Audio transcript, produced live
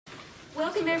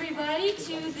Welcome everybody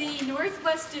to the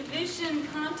Northwest Division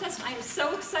contest. I am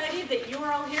so excited that you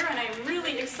are all here, and I am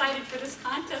really excited for this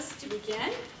contest to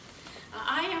begin.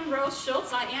 I am Rose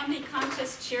Schultz. I am the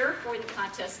contest chair for the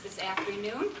contest this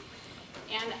afternoon,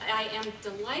 and I am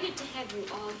delighted to have you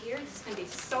all here. This is going to be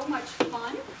so much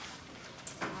fun.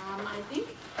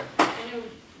 I know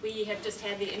we have just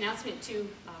had the announcement to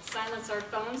silence our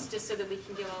phones just so that we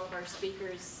can give all of our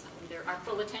speakers our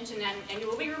full attention, and you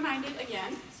will be reminded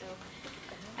again. So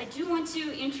I do want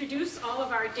to introduce all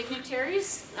of our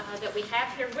dignitaries that we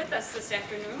have here with us this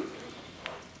afternoon.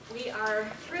 We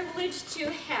are privileged to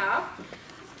have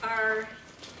our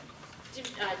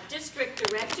district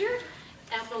director,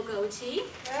 Ethel Goatee.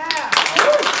 Yeah.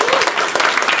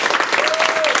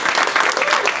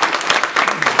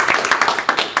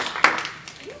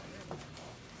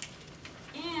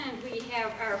 And we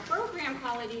have our program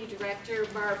quality director,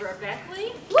 Barbara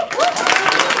Beckley.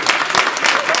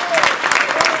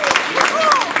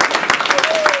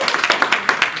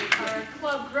 Our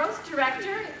club growth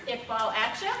director, Iqbal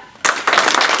Acha.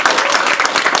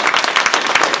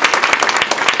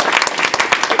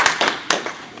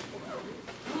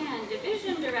 And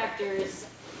division directors,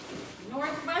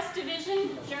 Northwest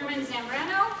Division, Sherman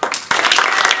Zambrano.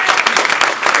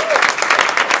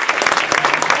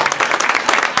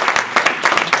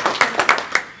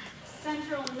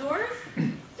 Central North,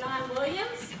 Don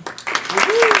Williams.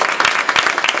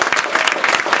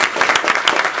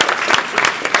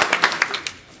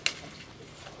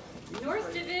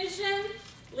 North Division,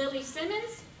 Lily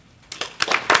Simmons.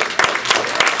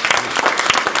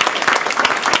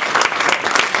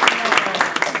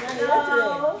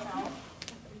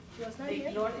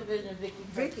 North Division,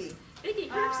 Vicky. Vicky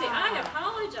Kirksey, I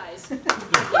apologize.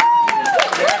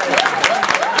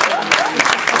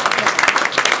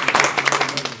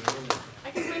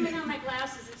 I can blame it on my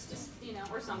glasses, it's just,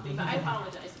 or something, but I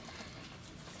apologize.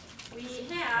 We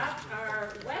have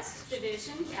our West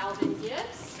Division, Calvin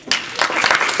Gibbs.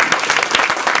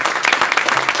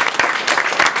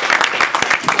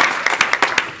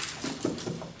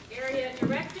 Area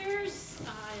Directors,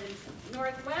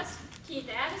 Northwest, Keith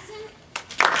Addison.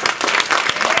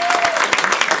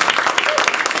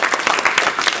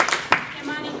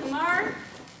 Imani Kumar.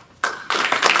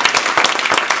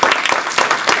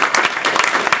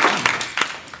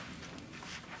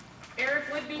 Eric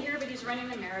would be here, but he's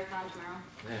running a marathon tomorrow.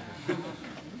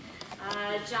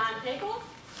 John Pickle.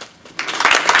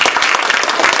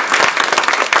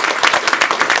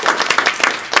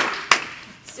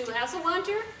 Sue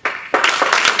Hasselwanter.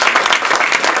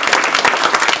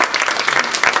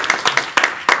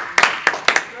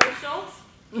 Rose Schultz.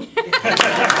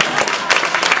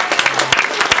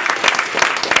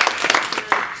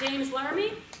 James Larmy.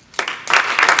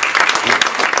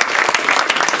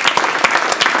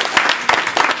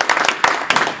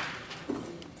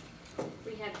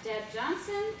 We have Deb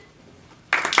Johnson.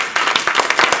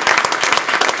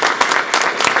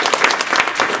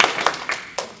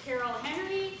 Carol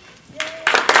Henry.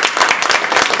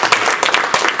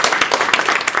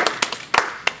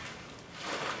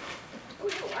 Oh,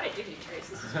 we have a lot of dignitaries.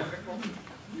 This is wonderful.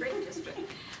 Great district.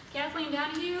 Kathleen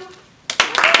Donahue.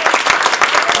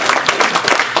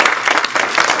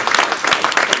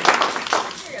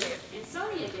 And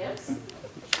Sonia Gibbs.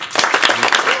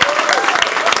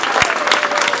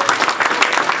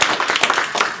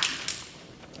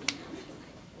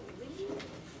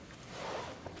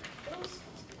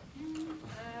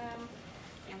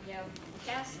 And we have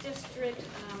Cass District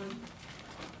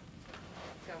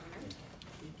Governor.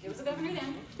 It was a governor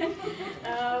then.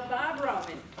 Bob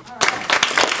Roman. All right.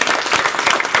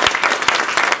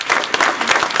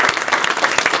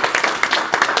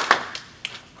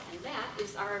 And that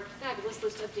is our fabulous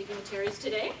list of dignitaries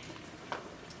today.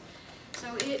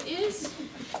 So it is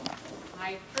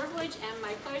my privilege and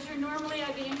my pleasure. Normally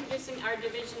I'd be introducing our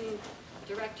division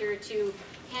director to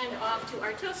hand off to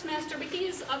our Toastmaster, but he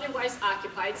is otherwise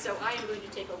occupied, so I am going to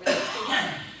take over this thing.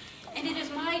 And it is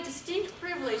my distinct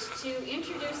privilege to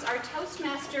introduce our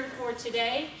Toastmaster for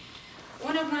today,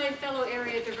 one of my fellow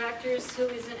area directors who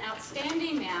is an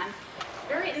outstanding man,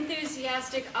 very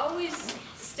enthusiastic, always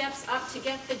steps up to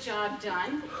get the job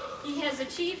done. He has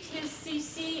achieved his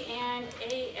CC and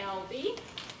ALB,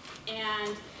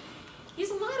 and he's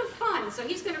a lot of fun, so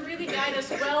he's going to really guide us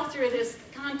well through this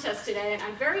contest today, and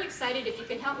I'm very excited. If you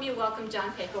can help me welcome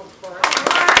John Pickle for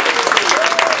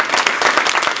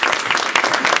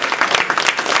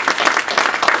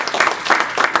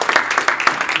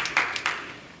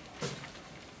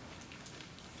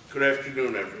Good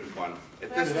afternoon, everyone.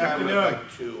 At this time, I'd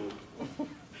like to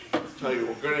tell you,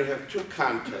 we're going to have two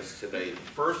contests today.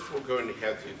 First, we're going to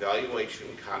have the evaluation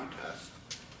contest.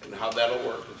 And how that'll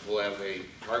work is we'll have a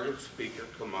target speaker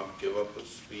come up, give up a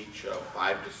speech of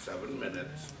 5 to 7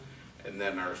 minutes, and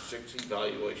then our 6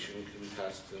 evaluation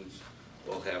contestants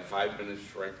will have 5 minutes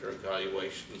to write their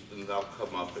evaluations, and they'll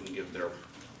come up and give their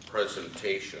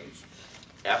presentations.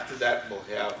 After that, we'll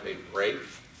have a break,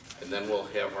 and then we'll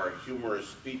have our humorous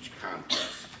speech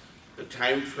contest. The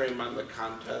time frame on the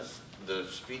contest, the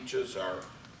speeches are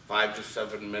 5 to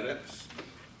 7 minutes,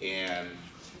 and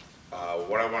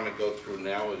what I want to go through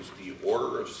now is the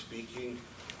order of speaking.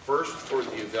 First, for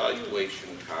the evaluation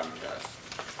contest.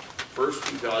 First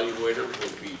evaluator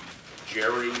will be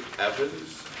Jerry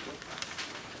Evans.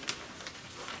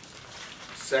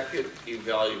 Second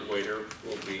evaluator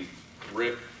will be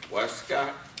Rick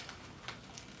Westcott.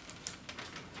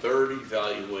 Third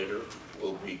evaluator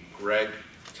will be Greg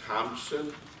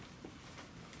Thompson.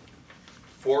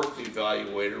 Fourth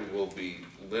evaluator will be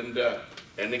Linda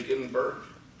Enigenberg.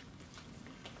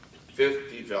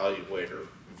 Fifth evaluator,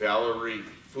 Valerie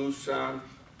Fuson.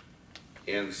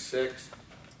 And sixth,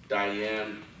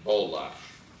 Diane Bolash.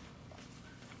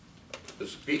 The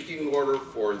speaking order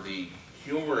for the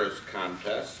humorous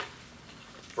contest: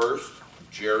 first,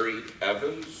 Jerry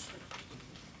Evans.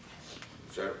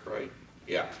 Is that right?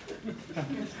 Yeah.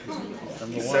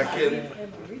 Second,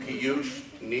 Piyush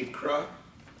Nikra.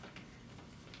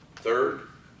 Third,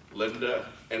 Linda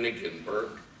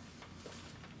Enigenberg.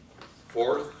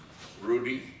 Fourth,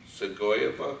 Rudy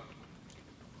Segoyeva.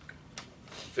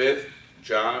 Fifth,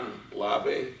 John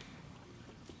Labe.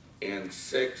 And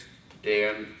sixth,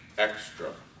 Dan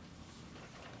Extra.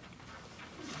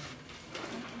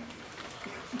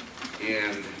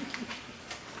 And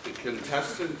the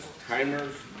contestants,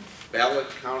 timers, ballot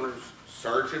counters,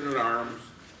 sergeant-at-arms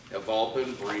have all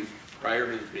been briefed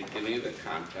prior to the beginning of the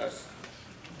contest.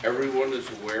 Everyone is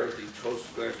aware of the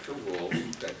Toastmaster rules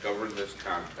that govern this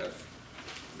contest.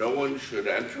 No one should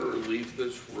enter or leave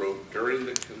this room during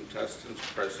the contestants'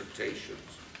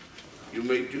 presentations. You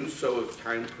may do so if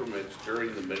time permits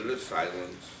during the minute of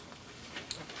silence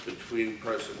between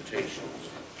presentations.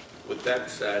 With that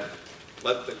said,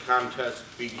 let the contest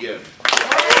begin.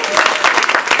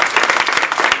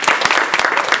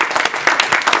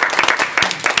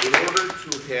 In order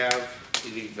to have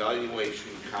an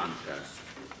evaluation contest,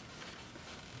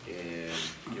 and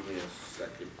give me a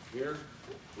second here,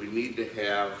 we need to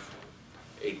have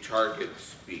a target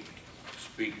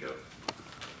speaker.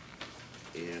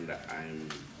 And I've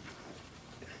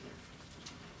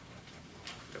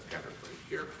got it right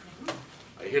here.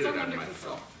 I hit it on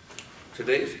myself.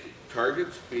 Today's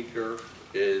target speaker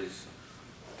is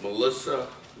Melissa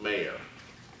Mayer.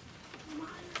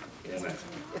 And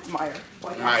It's Meyer.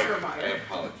 Meyer. I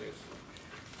apologize.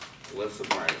 Melissa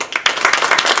Meyer.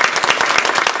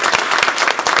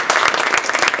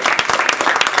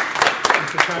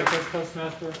 Mr. Secretary,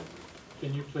 Toastmaster,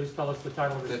 can you please tell us the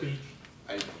title of the speech?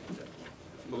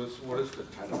 Melissa, what is the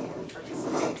title?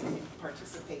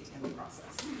 Participate in the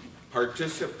process.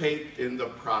 Participate in the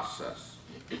process.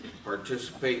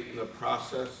 Participate in the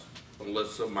process,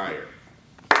 Melissa Meyer.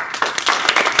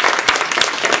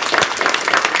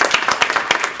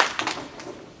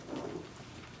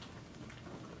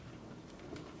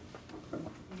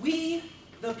 We,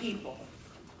 the people,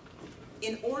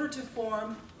 in order to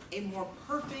form a more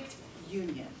perfect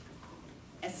union,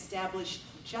 establish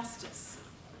justice,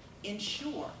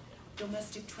 ensure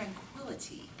domestic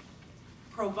tranquility,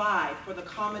 provide for the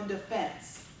common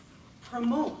defense,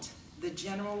 promote the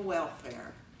general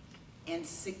welfare, and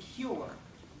secure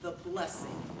the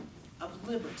blessing of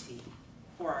liberty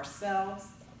for ourselves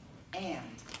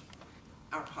and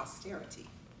our posterity.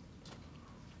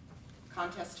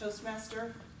 Contest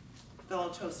Toastmaster, fellow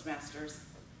Toastmasters,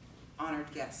 honored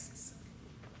guests.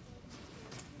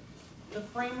 The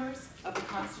framers of the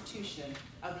Constitution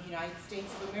of the United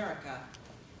States of America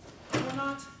were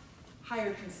not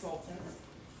hired consultants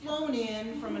flown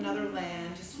in from another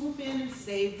land to swoop in and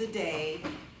save the day,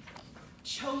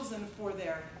 chosen for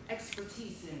their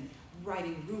expertise in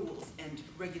writing rules and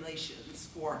regulations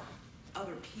for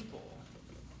other people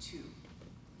to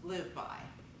live by.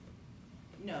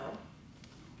 No,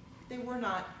 they were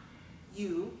not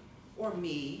you or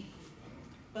me,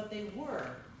 but they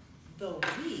were the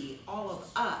we, all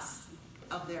of us,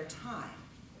 of their time,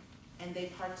 and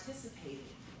they participated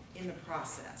in the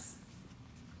process.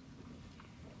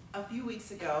 A few weeks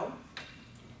ago,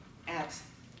 at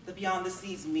the Beyond the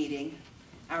Seas meeting,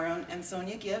 our own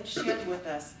Ansonia Gibbs shared with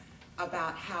us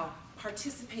about how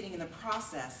participating in the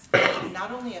process not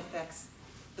only affects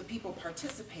the people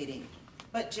participating,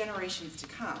 but generations to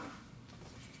come.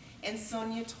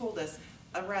 Ansonia told us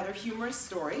a rather humorous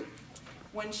story.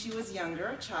 When she was younger,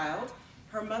 a child,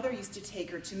 her mother used to take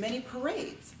her to many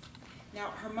parades.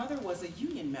 Now, her mother was a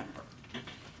union member,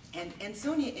 and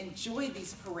Ansonia enjoyed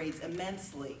these parades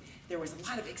immensely. There was a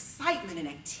lot of excitement and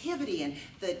activity, and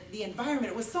the environment,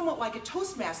 it was somewhat like a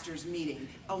Toastmasters meeting.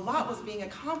 A lot was being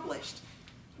accomplished.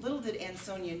 Little did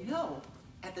Ansonia know,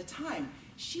 at the time,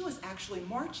 she was actually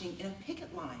marching in a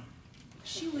picket line.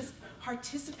 She was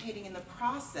participating in the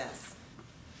process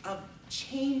of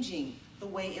changing the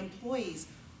way employees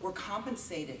were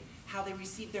compensated, how they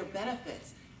received their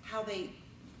benefits, how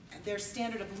their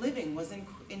standard of living was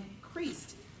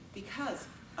increased because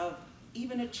of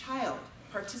even a child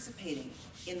participating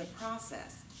in the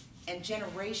process. And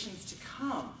generations to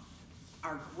come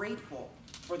are grateful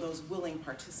for those willing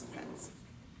participants.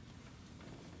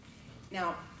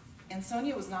 Now,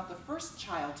 Ansonia was not the first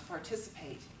child to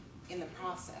participate in the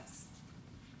process.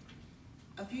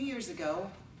 A few years ago,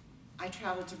 I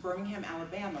traveled to Birmingham,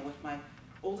 Alabama with my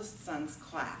oldest son's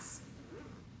class.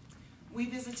 We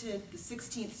visited the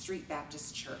 16th Street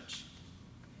Baptist Church.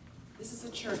 This is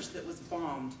a church that was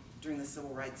bombed during the Civil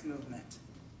Rights Movement.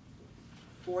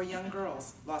 4 young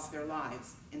girls lost their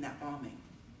lives in that bombing.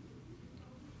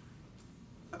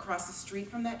 Across the street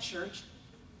from that church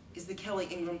is the Kelly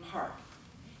Ingram Park.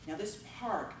 Now, this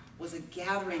park was a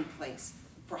gathering place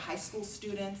for high school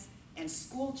students and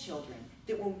school children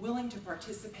that were willing to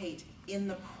participate in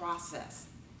the process,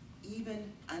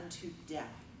 even unto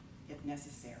death, if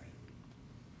necessary.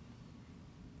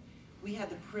 We had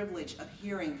the privilege of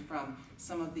hearing from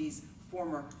some of these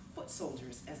former foot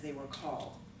soldiers, as they were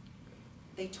called.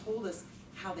 They told us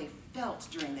how they felt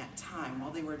during that time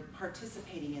while they were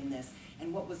participating in this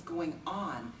and what was going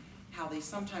on, how they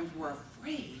sometimes were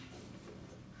afraid,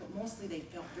 but mostly they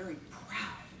felt very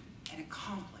proud and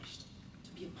accomplished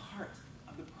to be a part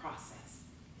of the process,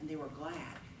 and they were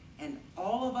glad. And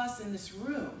all of us in this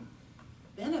room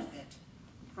benefit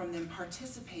from them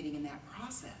participating in that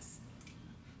process.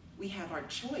 We have our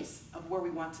choice of where we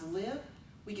want to live.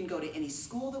 We can go to any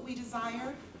school that we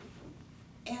desire,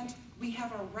 and we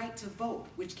have our right to vote,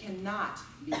 which cannot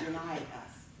be denied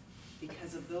us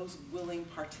because of those willing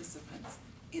participants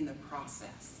in the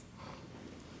process.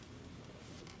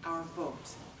 Our vote,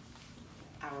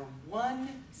 our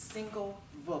one single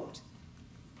vote,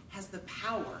 has the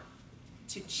power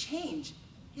to change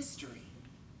history.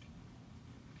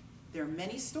 There are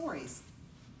many stories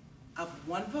of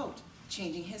one vote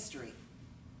changing history.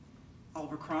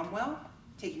 Oliver Cromwell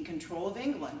taking control of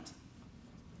England.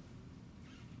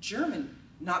 German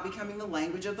not becoming the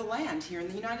language of the land here in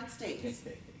the United States.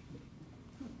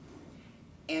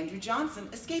 Andrew Johnson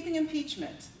escaping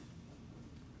impeachment.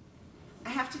 I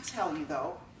have to tell you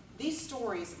though, these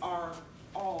stories are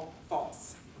all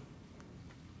false.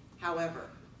 However,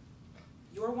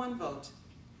 your one vote,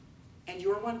 and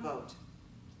your one vote,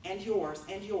 and yours,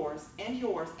 and yours, and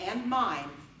yours, and mine,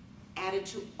 added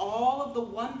to all of the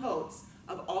one votes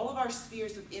of all of our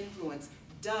spheres of influence,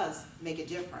 does make a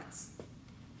difference.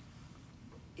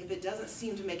 If it doesn't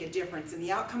seem to make a difference in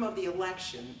the outcome of the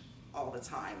election all the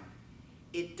time,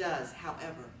 it does,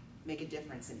 however, make a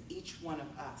difference in each one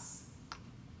of us.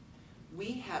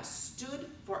 We have stood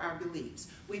for our beliefs.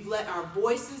 We've let our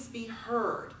voices be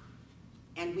heard,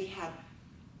 and we have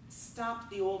stopped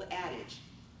the old adage,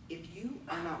 if you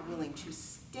are not willing to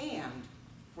stand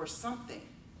for something,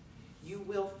 you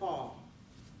will fall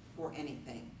for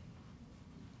anything.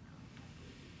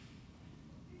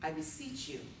 I beseech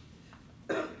you,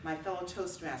 my fellow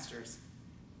Toastmasters,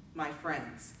 my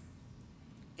friends,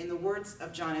 in the words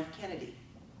of John F. Kennedy,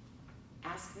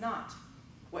 ask not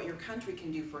what your country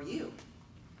can do for you,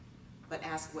 but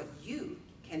ask what you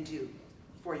can do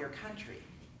for your country.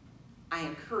 I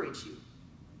encourage you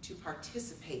to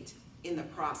participate in the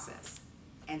process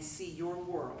and see your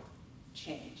world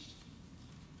changed.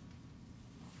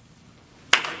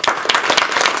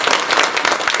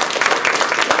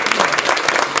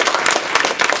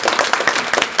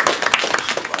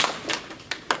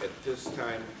 At this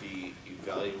time, the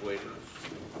evaluators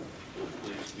will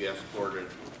please be escorted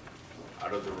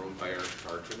out of the room by our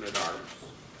sergeant at arms.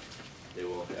 They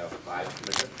will have 5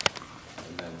 minutes,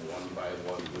 and then one by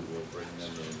one we will bring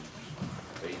them in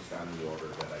based on the order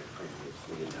that I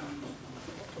previously announced.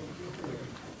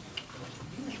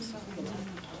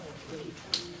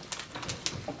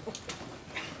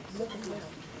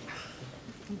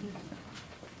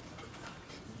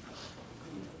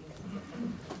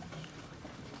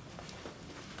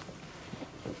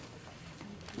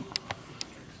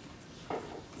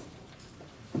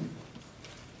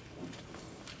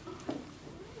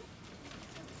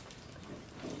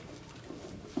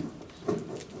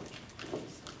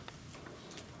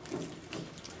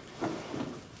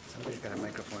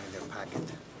 in their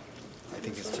packet. I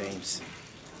think it's James.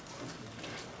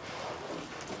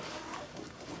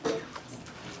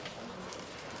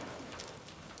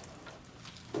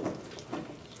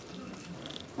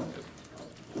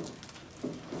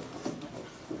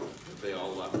 Have they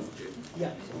all left, Jim?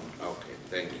 Yeah. Okay,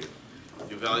 thank you.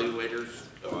 Evaluators,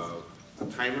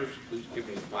 timers, please give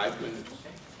me 5 minutes.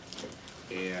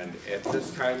 And at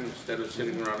this time, instead of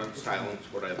sitting around in silence,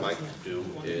 what I'd like to do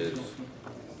is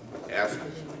ask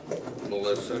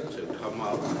Melissa to come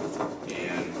up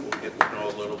and we'll get to know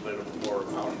a little bit more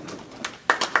about her.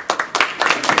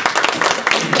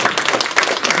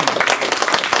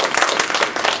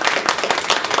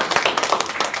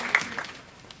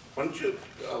 Why don't you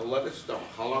let us know,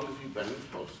 how long have you been in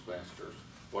Toastmasters,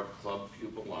 what club you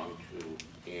belong to,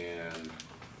 and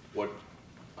what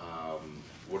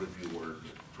have you worked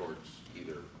towards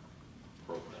either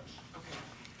program? Okay.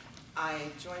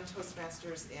 I joined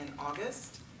Toastmasters in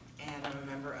August, and I'm a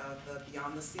member of the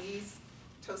Beyond the Seas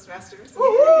Toastmasters.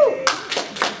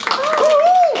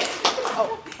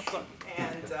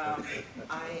 And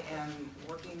I am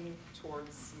working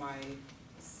towards my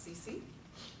CC,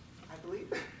 I believe.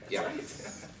 That's Yes.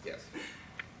 right. Yes.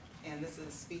 And this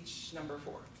is speech number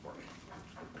 4 for me.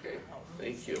 Okay,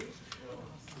 thank you.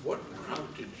 What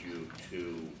prompted you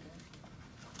to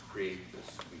create this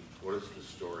speech? What is the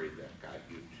story that got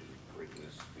you to bring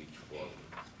this speech forward?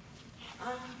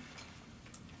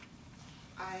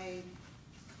 I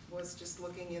was just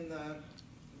looking in the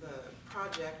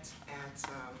project at,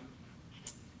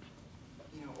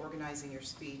 organizing your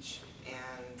speech,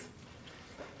 and,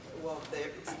 well, the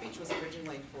speech was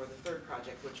originally for the third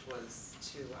project, which was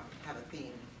to have a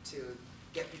theme, to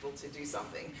get people to do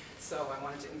something. So I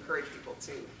wanted to encourage people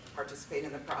to participate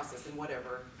in the process in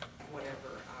whatever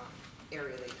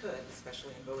area they could,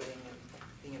 especially in voting and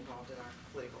being involved in our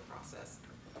political process.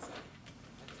 So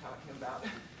that's how it came about.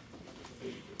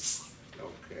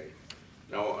 Okay.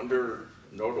 Now, under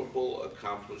notable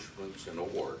accomplishments and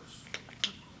awards,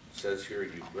 it says here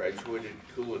you graduated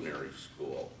culinary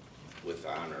school with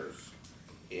honors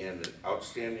and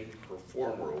outstanding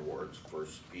performer awards for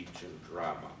speech and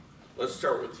drama. Let's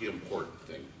start with the important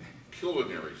thing,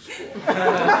 culinary school.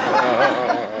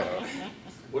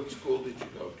 What school did you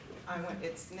go to?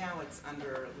 It's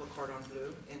under Le Cordon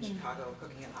Bleu in Chicago,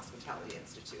 Cooking and Hospitality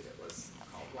Institute. It was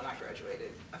called when I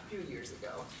graduated a few years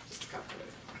ago, just a couple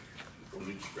of. When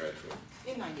did you graduate?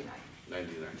 In '99.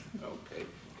 99, okay.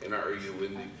 And are you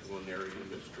in the culinary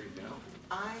industry now?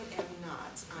 I am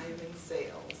not. I am in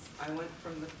sales. I went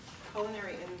from the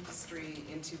culinary industry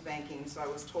into banking, so I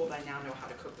was told I now know how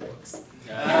to cook the books.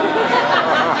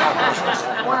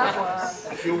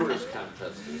 Humorous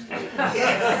contest, isn't it?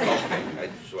 Yes. Okay, I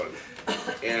just wanted,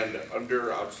 and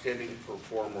under outstanding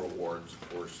performer awards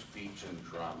for speech and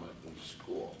drama in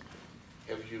school,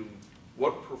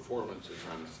 what performances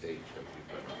on stage have you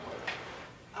been a part of?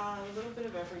 A little bit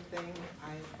of everything.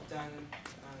 I've done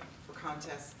for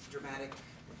contests, dramatic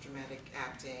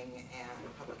acting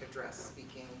and public address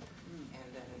speaking,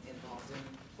 and then involved in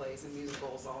plays and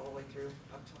musicals all the way through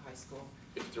up to high school.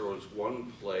 If there was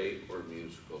one play or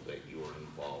musical that you were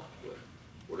involved with,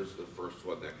 what is the first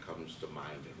one that comes to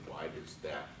mind, and why does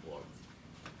that one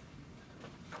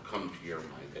come to your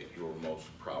mind that you were most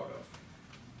proud of?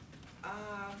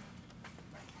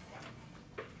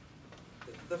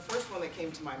 The first one that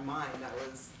came to my mind, I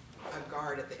was a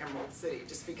guard at the Emerald City,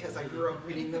 just because I grew up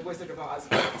reading the Wizard of Oz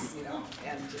books,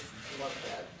 and just loved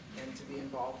that, and to be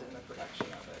involved in the production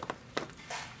of it.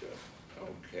 Good.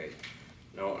 Okay.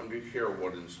 Now, under here,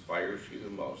 what inspires you the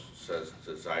most? It says,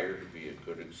 desire to be a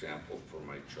good example for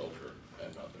my children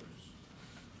and others.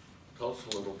 Tell us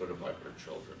a little bit about your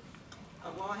children.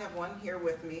 Well, I have one here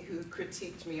with me who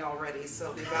critiqued me already,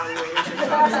 so the evaluators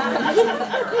are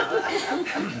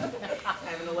I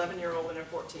have an 11-year-old and a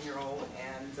 14-year-old,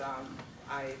 and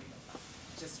I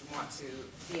just want to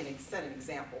set an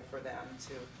example for them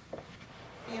to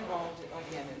be involved,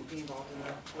 again, and be involved in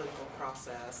the political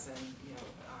process, and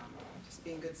just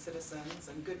being good citizens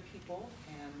and good people,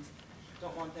 and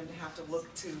don't want them to have to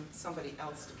look to somebody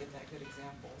else to get that good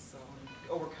example. So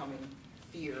overcoming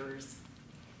fears,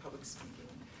 public speaking,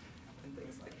 and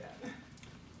things like that.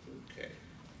 Okay,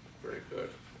 very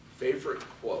good. Favorite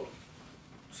quote?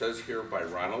 It says here by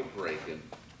Ronald Reagan,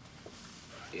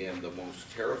 and the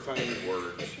most terrifying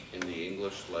words in the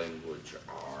English language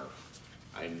are,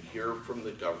 I'm here from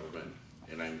the government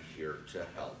and I'm here to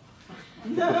help.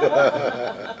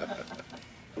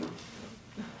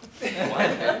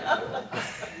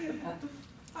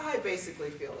 I basically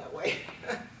feel that way.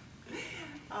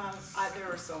 There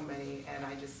are so many, and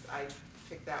I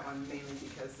picked that one mainly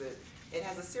because It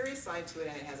has a serious side to it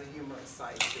and it has a humorous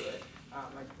side to it. I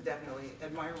definitely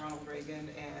admire Ronald Reagan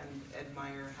and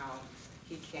admire how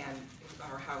he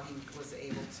was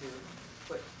able to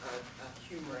put a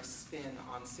humorous spin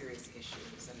on serious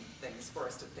issues and things for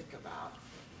us to think about.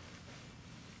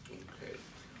 Okay.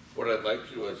 What I'd like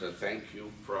to do as a thank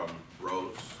you from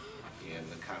Rose in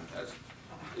the contest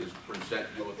is present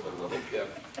you with a little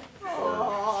gift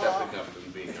for stepping up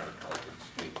and being our target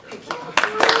speaker.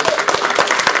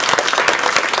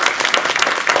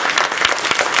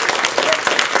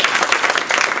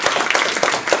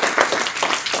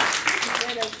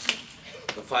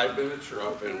 The 5 minutes are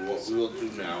up, and what we will do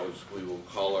now is we will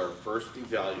call our first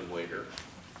evaluator,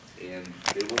 and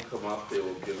they will come up, they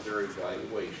will give their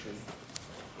evaluation,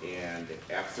 and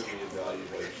after the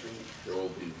evaluation, there will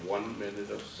be 1 minute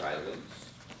of silence,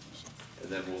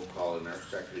 and then we'll call in our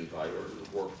second evaluator and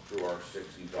work through our 6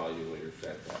 evaluators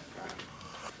at that time.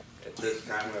 At this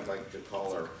time, I'd like to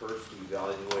call our first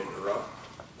evaluator up,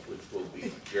 which will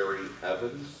be Jerry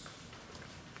Evans.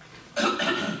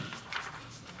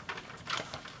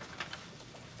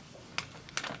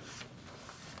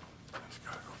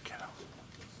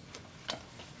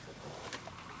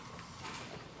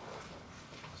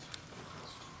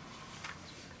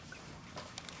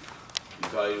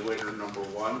 Evaluator number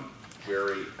 1,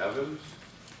 Jerry Evans.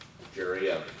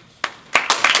 Jerry Evans.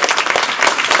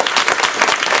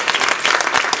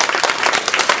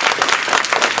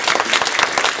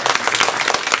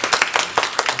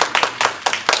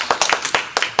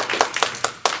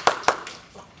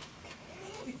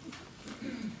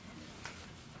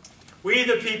 We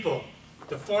the people,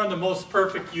 to form the most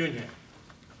perfect union.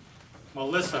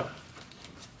 Melissa,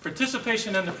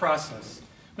 participation in the process.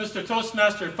 Mr.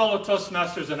 Toastmaster, fellow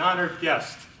Toastmasters, and honored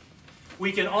guest,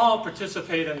 we can all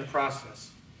participate in the process.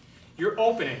 Your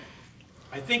opening,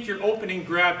 I think your opening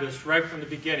grabbed us right from the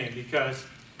beginning, because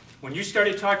when you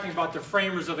started talking about the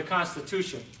framers of the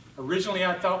Constitution, originally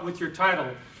I thought with your title,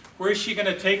 where is she going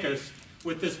to take us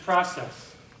with this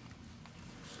process?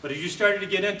 But as you started to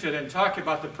get into it and talk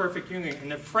about the perfect union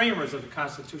and the framers of the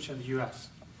Constitution of the U.S.,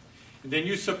 and then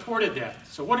you supported that.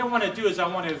 So what I want to do is I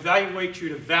want to evaluate you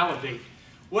to validate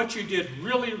what you did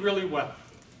really, really well.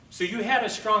 So you had a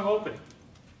strong opening.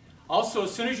 Also,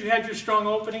 as soon as you had your strong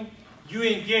opening, you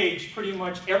engaged pretty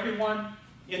much everyone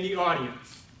in the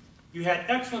audience. You had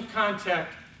excellent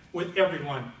contact with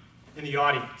everyone in the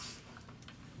audience.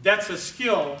 That's a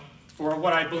skill for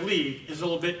what I believe is a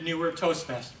little bit newer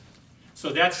Toastmaster.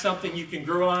 So that's something you can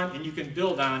grow on and you can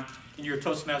build on in your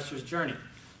Toastmasters journey.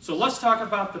 So let's talk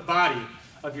about the body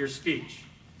of your speech.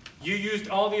 You used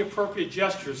all the appropriate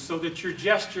gestures so that your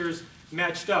gestures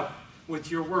matched up with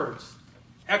your words.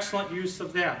 Excellent use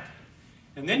of that.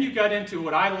 And then you got into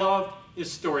what I love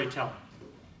is storytelling.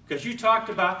 Because you talked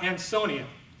about Ansonia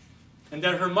and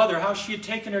that her mother, how she had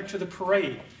taken her to the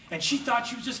parade. And she thought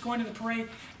she was just going to the parade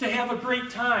to have a great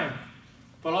time.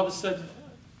 But all of a sudden,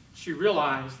 she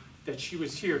realized that she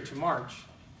was here to march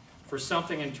for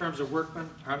something in terms of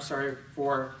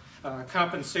for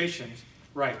compensations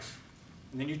rights.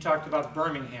 And then you talked about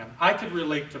Birmingham. I could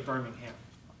relate to Birmingham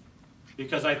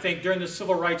because I think during the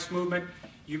civil rights movement,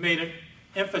 you made an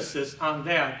emphasis on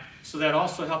that, so that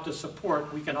also helped us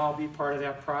support we can all be part of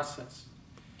that process.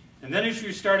 And then as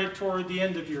you started toward the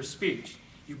end of your speech,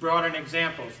 you brought in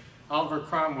examples. Oliver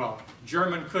Cromwell,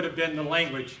 German could have been the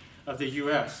language of the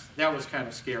U.S. That was kind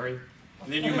of scary.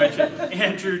 And then you mentioned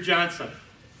Andrew Johnson.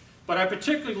 But I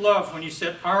particularly love when you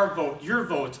said our vote, your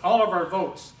votes, all of our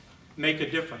votes make a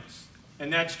difference.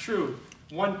 And that's true.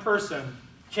 One person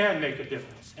can make a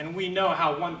difference. And we know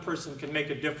how one person can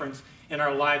make a difference in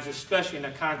our lives, especially in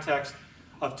the context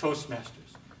of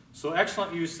Toastmasters. So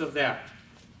excellent use of that.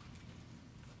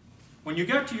 When you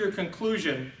got to your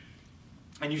conclusion,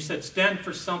 and you said, stand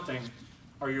for something,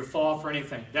 or you fall for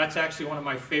anything, that's actually one of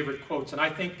my favorite quotes. And I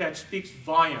think that speaks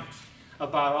volumes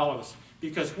about all of us.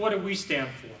 Because what do we stand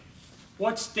for?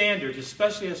 What standards,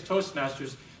 especially as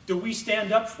Toastmasters, do we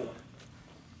stand up for?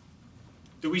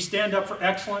 Do we stand up for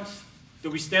excellence? Do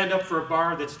we stand up for a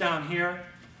bar that's down here?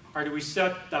 Or do we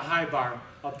set the high bar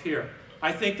up here?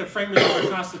 I think the framers of the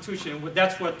Constitution,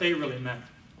 that's what they really meant.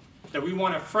 That we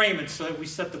want to frame it so that we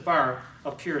set the bar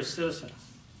up here as citizens.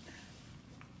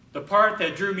 The part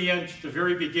that drew me in at the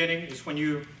very beginning is when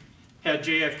you had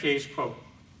JFK's quote.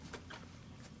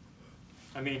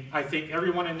 I mean, I think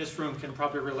everyone in this room can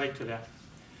probably relate to that.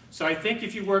 So I think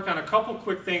if you work on a couple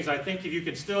quick things, I think if you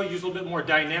can still use a little bit more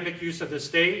dynamic use of the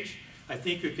stage, I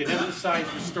think you can emphasize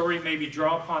the story, maybe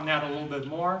draw upon that a little bit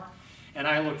more. And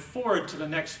I look forward to the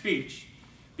next speech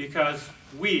because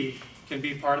we can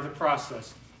be part of the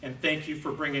process. And thank you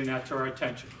for bringing that to our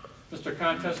attention. Mr.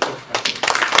 Contest Toastmaster.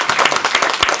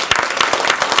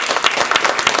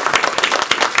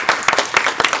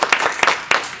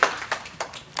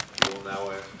 We will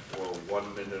now ask for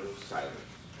 1 minute of silence.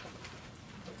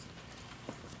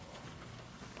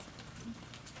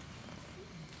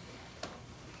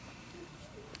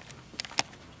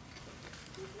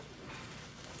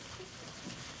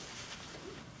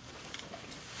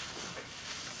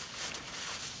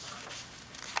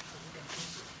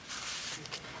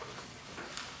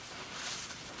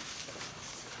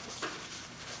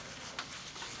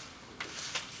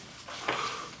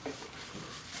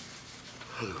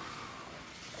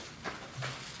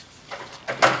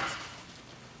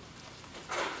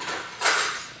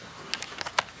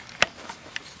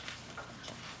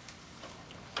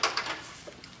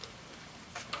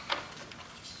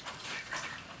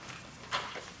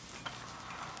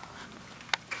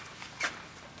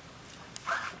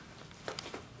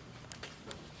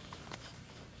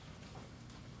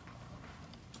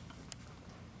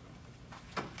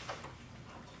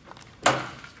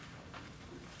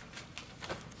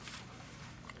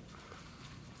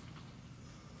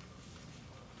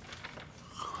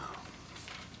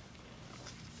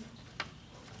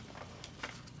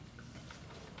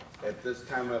 At this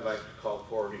time, I'd like to call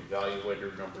forward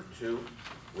evaluator number 2,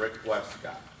 Rick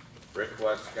Westcott. Rick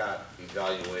Westcott,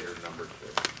 evaluator number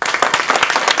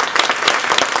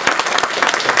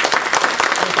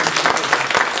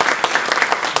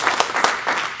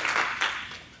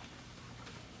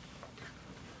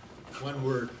 2. One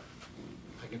word,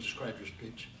 I can describe your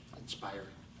speech: inspiring.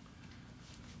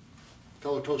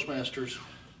 Fellow Toastmasters,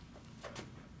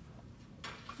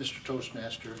 Mr.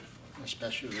 Toastmaster,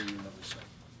 especially you, Melissa,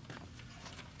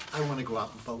 I want to go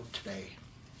out and vote today.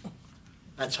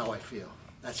 That's how I feel.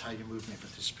 That's how you move me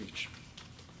with this speech.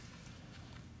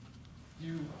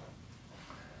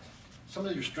 Some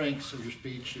of your strengths of your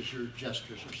speech is your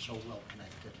gestures are so well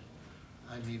connected.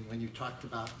 I mean, when you talked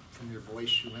about from your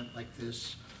voice, you went like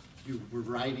this. You were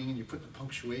writing and you put the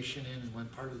punctuation in one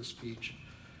part of the speech.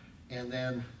 And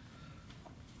then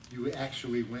you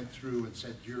actually went through and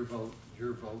said, your vote,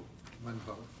 one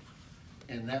vote.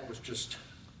 And that was just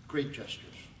great gestures.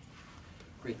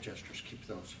 Great gestures, keep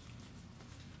those.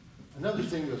 Another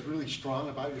thing that was really strong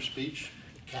about your speech,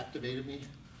 it captivated me,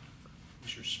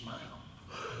 was your smile.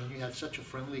 I mean, you had such a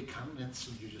friendly countenance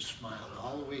and you just smiled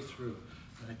all the way through.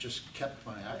 And it just kept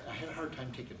I had a hard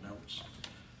time taking notes.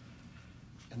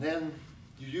 And then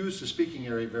you used the speaking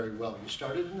area very well. You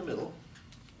started in the middle,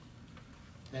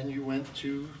 then you went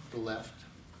to the left,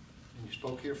 and you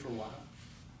spoke here for a while.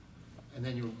 And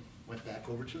then you went back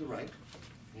over to the right,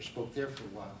 and you spoke there for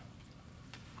a while.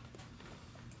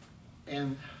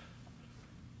 And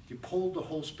you pulled the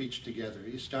whole speech together.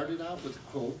 You started out with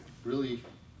a quote, really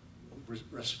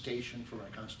recitation from our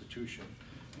Constitution,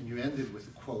 and you ended with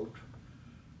a quote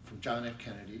from John F.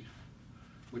 Kennedy,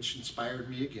 which inspired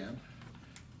me again.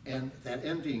 And that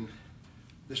ending,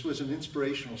 this was an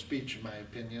inspirational speech in my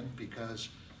opinion, because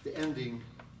the ending,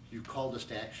 you called us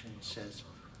to action, says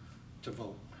to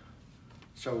vote.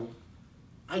 So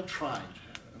I tried,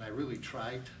 and I really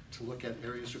tried to look at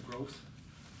areas of growth,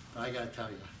 but I gotta tell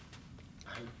you,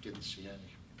 I didn't see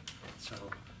any. So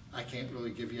I can't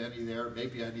really give you any there.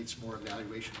 Maybe I need some more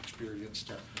evaluation experience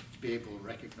to be able to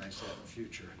recognize that in the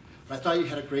future. But I thought you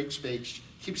had a great speech.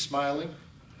 Keep smiling.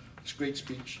 It's a great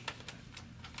speech.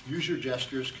 Use your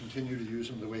gestures, continue to use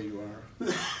them the way you are,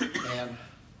 and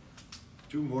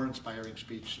do more inspiring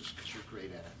speeches because you're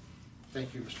great at it.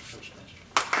 Thank you, Mr. Toastmaster.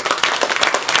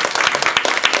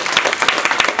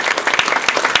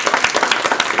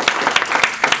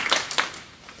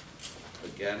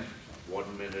 Again,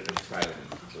 1 minute of silence,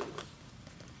 please.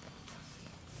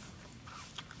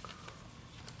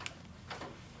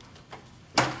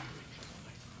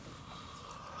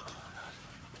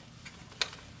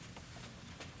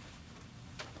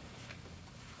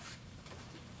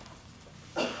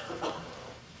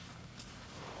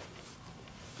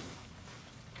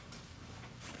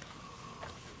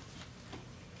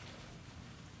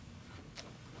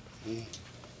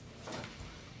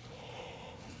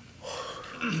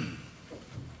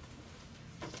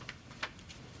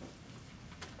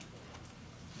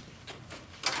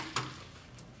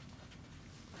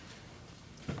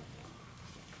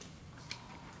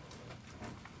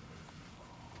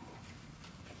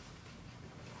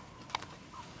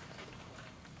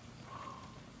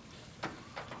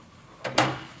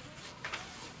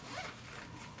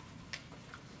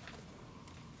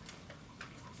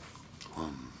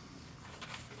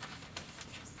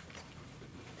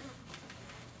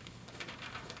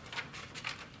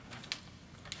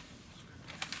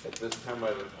 At This time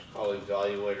I would call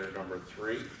evaluator number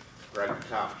 3, Greg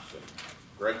Thompson.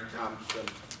 Greg Thompson,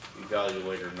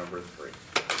 evaluator number 3.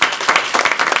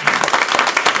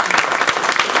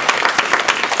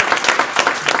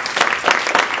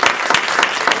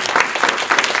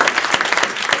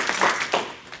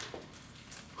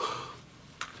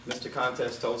 Mr.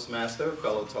 Contest Toastmaster,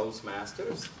 fellow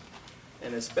Toastmasters,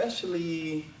 and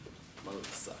especially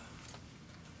Melissa.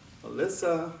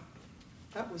 Melissa,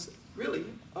 that was really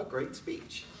a great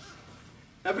speech.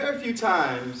 Now, very few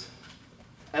times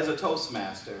as a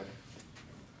Toastmaster,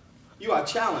 you are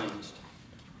challenged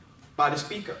by the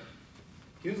speaker.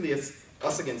 Usually it's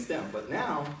us against them, but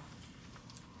now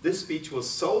this speech was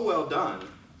so well done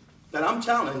that I'm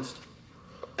challenged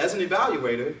as an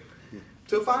evaluator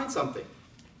to find something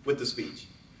with the speech.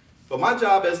 But my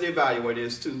job as the evaluator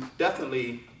is to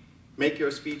definitely make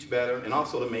your speech better and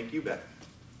also to make you better.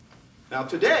 Now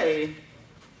today,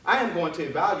 I am going to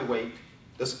evaluate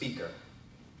the speaker.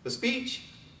 The speech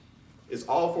is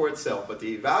all for itself, but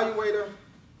the evaluator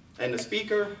and the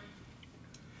speaker,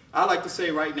 I like to say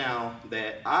right now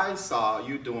that I saw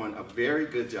you doing a very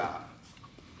good job.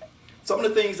 Some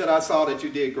of the things that I saw that you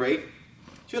did great,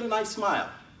 you had a nice smile.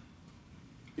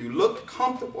 You looked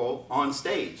comfortable on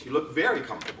stage. You looked very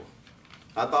comfortable.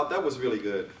 I thought that was really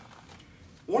good.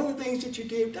 One of the things that you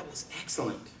did that was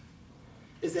excellent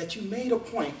is that you made a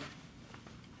point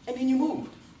and then you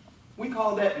moved. We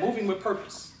call that moving with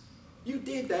purpose. You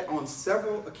did that on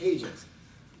several occasions.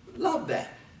 Love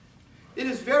that. It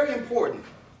is very important,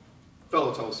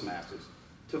 fellow Toastmasters,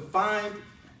 to find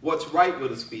what's right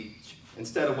with a speech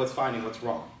instead of finding what's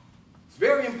wrong. It's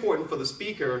very important for the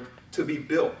speaker to be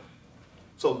built.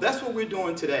 So that's what we're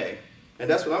doing today, and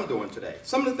that's what I'm doing today.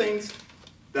 Some of the things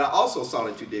that I also saw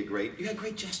that you did great, you had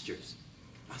great gestures.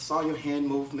 I saw your hand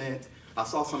movement. I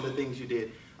saw some of the things you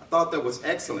did. I thought that was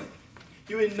excellent.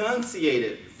 You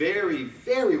enunciated very,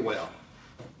 very well.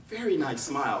 Very nice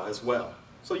smile as well.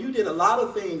 So you did a lot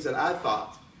of things that I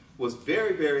thought was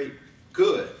very, very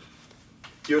good.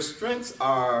 Your strengths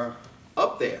are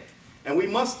up there. And we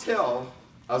must tell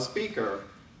a speaker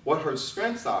what her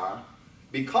strengths are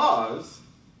because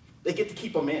they get to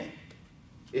keep them in.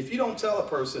 If you don't tell a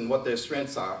person what their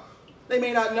strengths are, they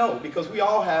may not know because we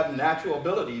all have natural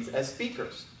abilities as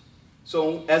speakers.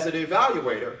 So as an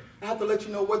evaluator, I have to let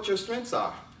you know what your strengths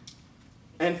are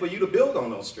and for you to build on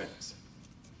those strengths.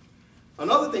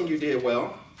 Another thing you did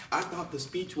well, I thought the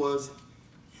speech was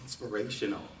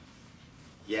inspirational.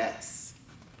 Yes,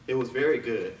 it was very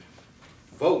good.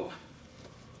 Vote.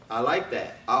 I like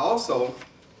that. I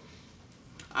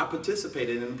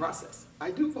participated in the process. I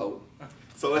do vote.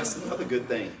 So that's another good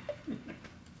thing.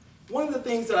 One of the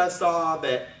things that I saw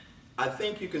that I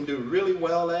think you can do really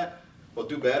well at, or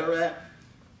do better at,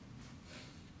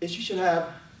 is you should have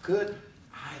good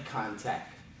eye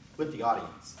contact with the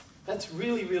audience. That's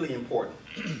really, really important.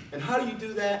 And how do you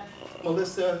do that,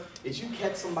 Melissa, is you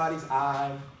catch somebody's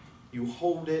eye, you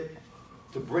hold it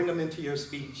to bring them into your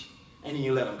speech, and then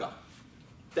you let them go.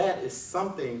 That is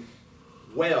something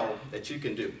well that you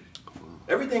can do.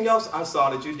 Everything else I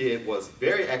saw that you did was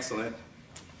very excellent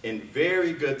in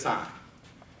very good time.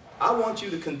 I want you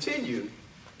to continue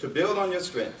to build on your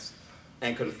strengths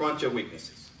and confront your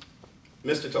weaknesses.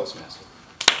 Mr. Toastmaster.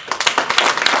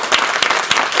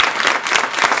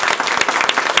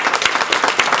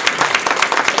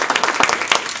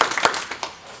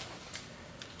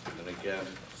 And again,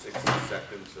 60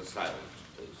 seconds of silence,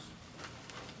 please.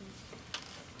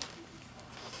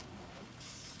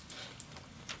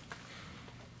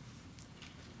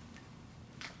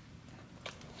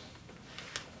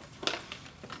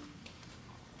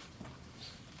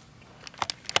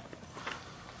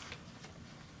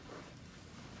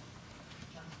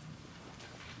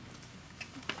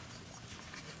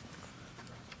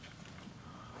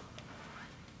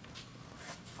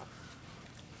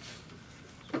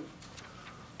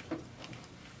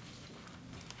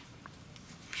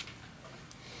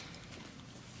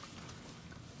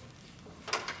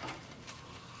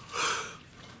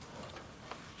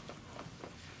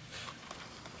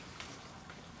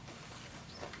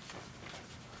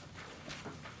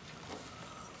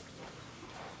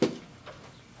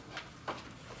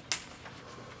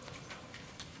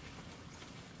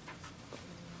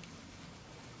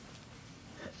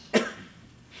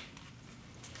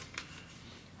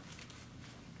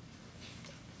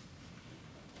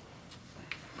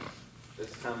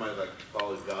 This time I'd like to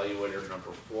call evaluator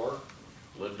number 4,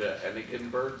 Linda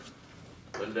Enigenberg.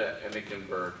 Linda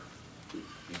Enigenberg,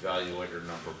 evaluator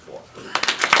number 4.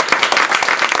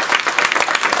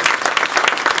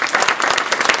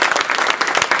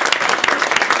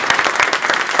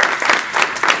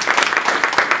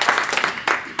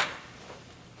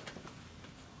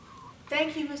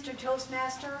 Mr.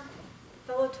 Toastmaster,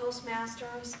 fellow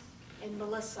Toastmasters, and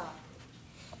Melissa.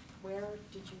 Where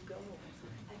did you go?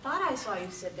 I thought I saw you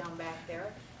sit down back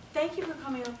there. Thank you for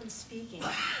coming up and speaking.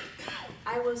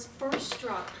 I was first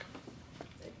struck,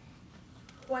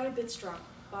 quite a bit struck,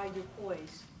 by your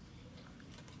poise.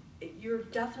 You're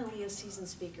definitely a seasoned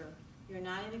speaker. You're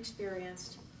not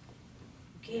inexperienced.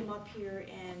 You came up here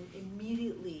and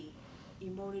immediately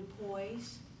emoted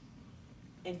poise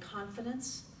and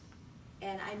confidence,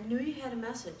 and I knew you had a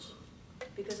message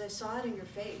because I saw it in your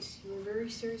face. You were very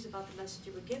serious about the message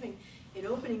you were giving. And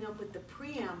opening up with the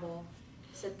preamble,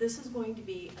 said this is going to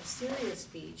be a serious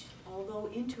speech, although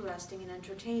interesting and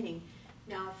entertaining.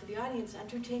 Now, for the audience,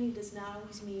 entertaining does not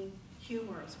always mean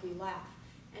humorous, we laugh.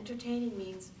 Entertaining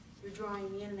means you're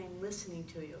drawing me in and I'm listening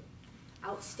to you.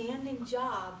 Outstanding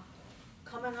job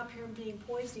coming up here and being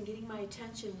poised and getting my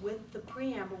attention with the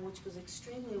preamble, which was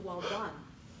extremely well done.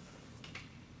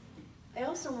 I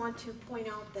also want to point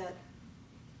out that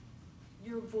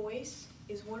your voice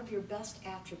is one of your best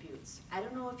attributes. I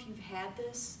don't know if you've had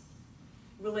this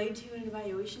relayed to you in an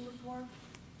evaluation before,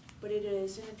 but it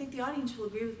is, and I think the audience will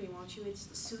agree with me, won't you? It's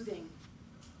soothing.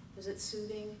 Is it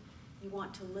soothing? You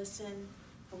want to listen,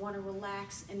 I want to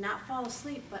relax and not fall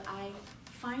asleep, but I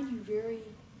find you very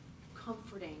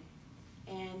comforting,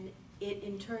 and it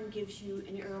in turn gives you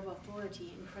an air of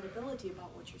authority and credibility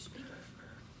about what you're speaking.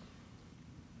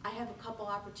 I have a couple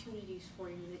opportunities for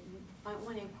you that you might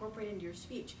want to incorporate into your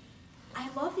speech. I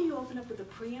love that you open up with a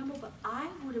preamble, but I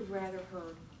would have rather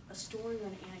heard a story or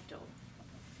an anecdote.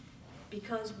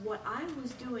 Because what I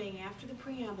was doing after the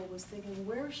preamble was thinking,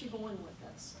 where is she going with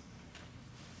this?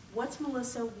 What's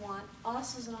Melissa want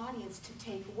us as an audience to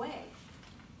take away?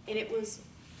 And it was,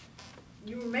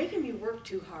 you were making me work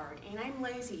too hard, and I'm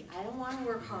lazy. I don't want to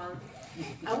work hard.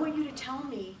 I want you to tell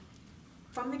me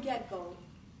from the get-go,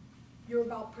 you're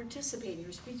about participating,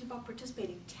 your speech is about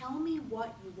participating. Tell me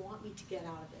what you want me to get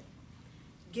out of it.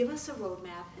 Give us a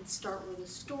roadmap and start with a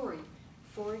story.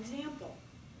 For example,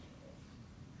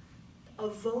 a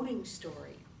voting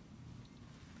story.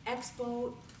 X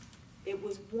vote, it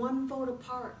was one vote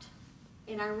apart.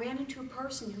 And I ran into a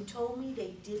person who told me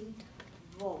they didn't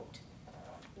vote.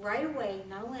 Right away,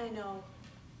 not only I know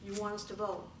you want us to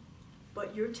vote,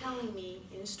 but you're telling me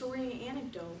in a story and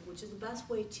anecdote, which is the best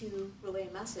way to relay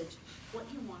a message, what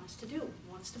you want us to do. You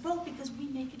want us to vote because we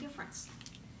make a difference.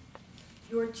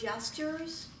 Your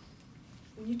gestures,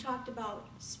 when you talked about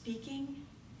speaking,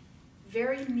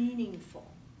 very meaningful.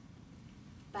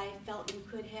 But I felt you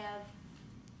could have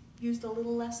used a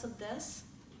little less of this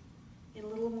and a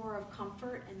little more of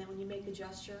comfort, and then when you make a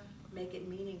gesture, make it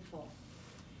meaningful.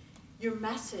 Your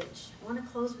message, I want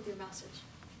to close with your message,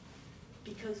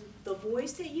 because the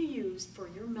voice that you used for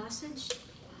your message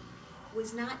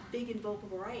was not big in vocal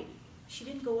variety. She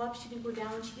didn't go up, she didn't go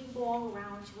down, she didn't go all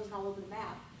around, she wasn't all over the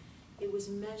map. It was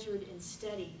measured and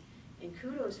steady, and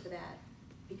kudos for that,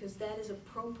 because that is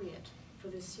appropriate for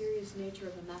the serious nature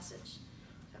of a message.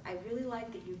 So I really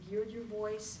like that you geared your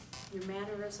voice, your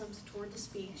mannerisms toward the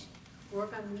speech,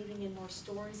 work on weaving in more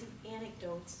stories and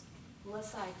anecdotes.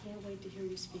 Melissa, I can't wait to hear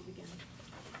you speak again.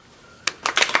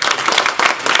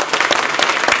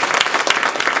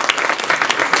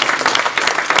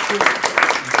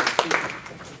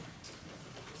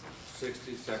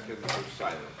 $60 seconds of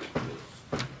silence, please.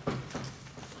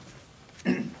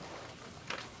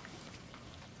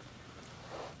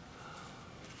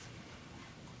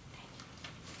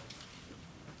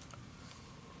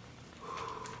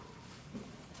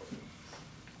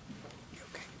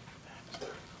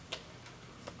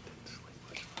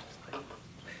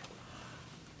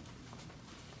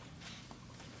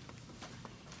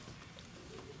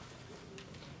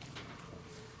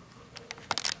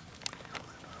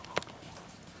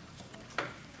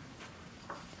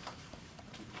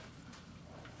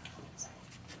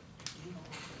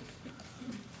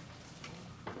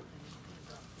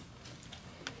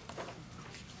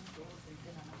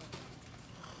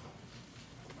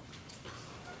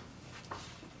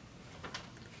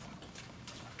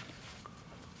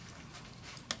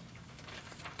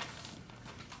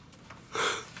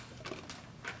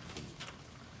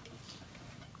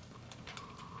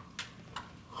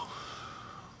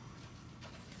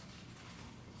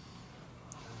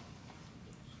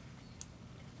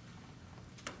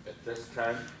 At this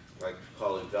time, I'd like to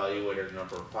call evaluator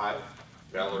number 5,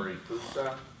 Valerie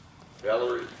Fusa.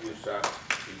 Valerie Fusa,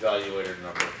 evaluator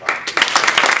number 5.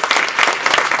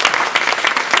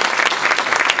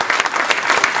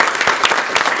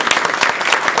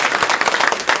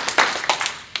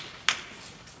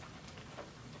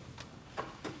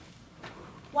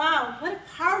 Wow, what a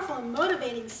powerful and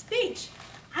motivating speech.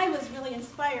 I was really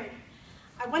inspired. inspired.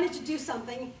 I wanted to do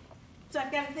something, so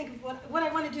I've got to think of what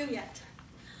I want to do yet.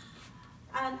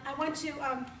 And I want to,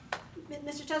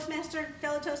 Mr. Toastmaster,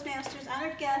 fellow Toastmasters,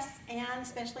 honored guests, and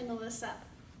especially Melissa.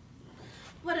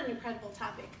 What an incredible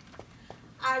topic.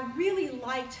 I really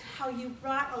liked how you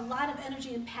brought a lot of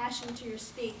energy and passion to your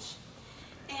speech.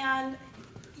 And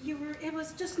it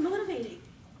was just motivating.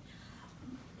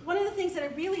 One of the things that I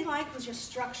really liked was your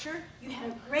structure. You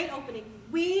had a great opening.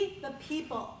 We, the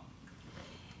people.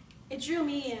 It drew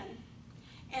me in.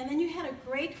 And then you had a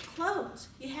great close.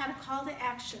 You had a call to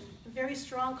action, a very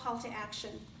strong call to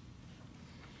action.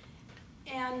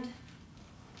 And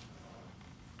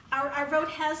our vote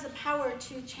has the power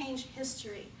to change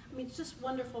history. I mean, it's just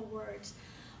wonderful words.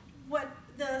 What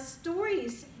the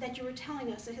stories that you were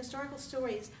telling us, the historical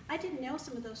stories, I didn't know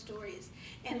some of those stories.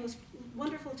 And it was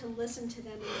wonderful to listen to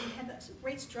them. And you had this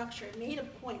great structure. It made a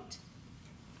point.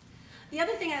 The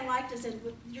other thing I liked is that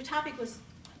your topic was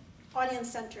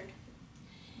audience-centered.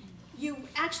 You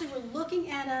actually were looking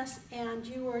at us and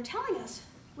you were telling us,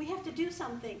 we have to do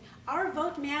something. Our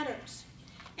vote matters.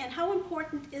 And how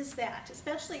important is that,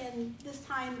 especially in this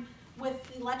time with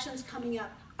elections coming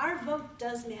up? Our vote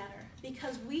does matter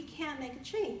because we can make a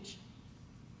change.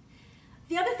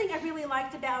 The other thing I really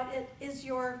liked about it is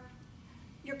your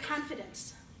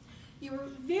confidence. You were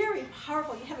very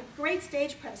powerful. You have a great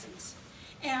stage presence.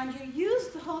 And you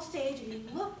used the whole stage and you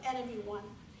looked at everyone.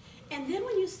 And then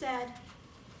when you said,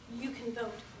 you can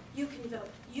vote, you can vote,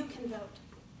 you can vote.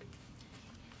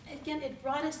 Again, it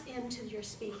brought us into your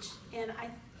speech, and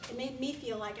it made me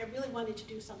feel like I really wanted to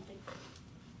do something.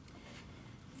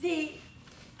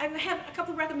 I have a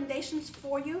couple of recommendations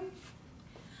for you.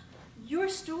 Your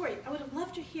story, I would have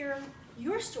loved to hear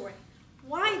your story.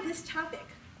 Why this topic?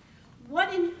 What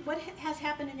has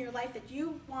happened in your life that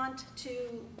you want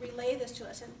to relay this to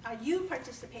us, and are you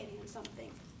participating in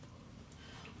something?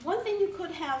 One thing you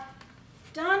could have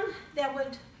done that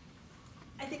would,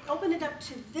 I think, open it up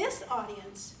to this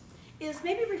audience is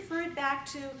maybe refer it back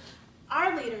to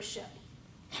our leadership.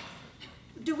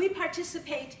 Do we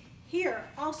participate here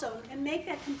also and make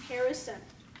that comparison?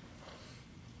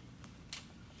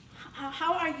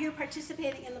 How are you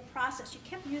participating in the process? You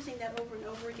kept using that over and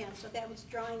over again, so that was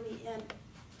drawing me in.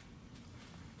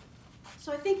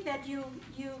 So I think that you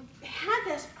had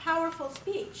this powerful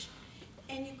speech,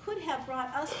 and you could have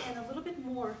brought us in a little bit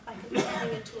more by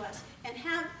comparing it to us. And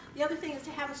the other thing is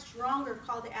to have a stronger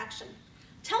call to action.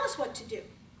 Tell us what to do.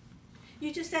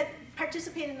 You just said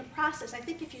participate in the process. I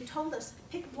think if you told us,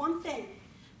 pick one thing,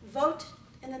 vote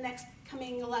in the next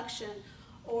coming election,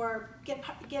 or get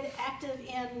active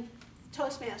in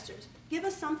Toastmasters. Give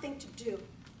us something to do.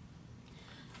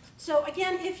 So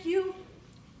again, if you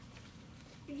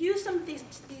use some of these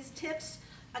tips,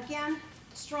 again,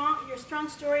 your strong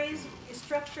stories, your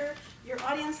structure, your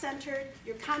audience-centered,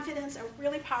 your confidence are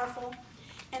really powerful.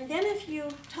 And then if you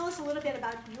tell us a little bit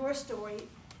about your story,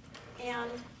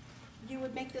 and you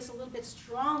would make this a little bit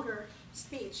stronger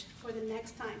speech for the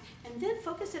next time. And then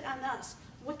focus it on us.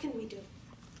 What can we do?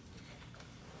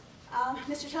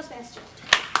 Mr. Toastmaster.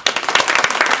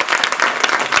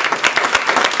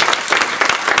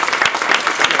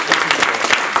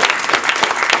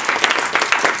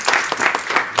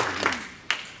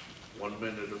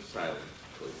 Minute of silence,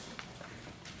 please.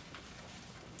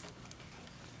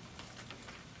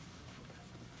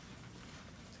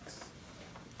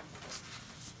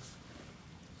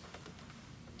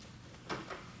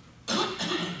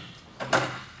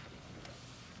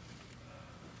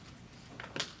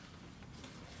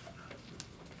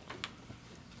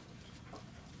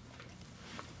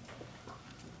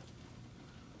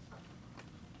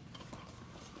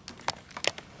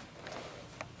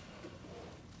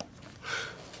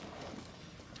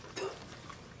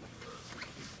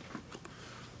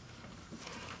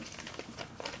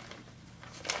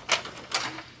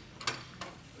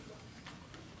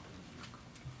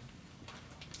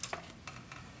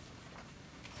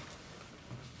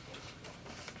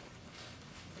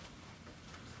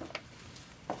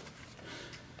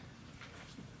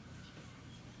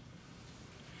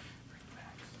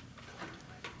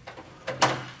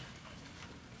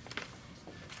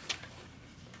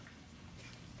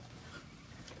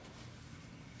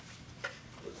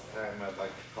 I'd like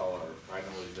to call our final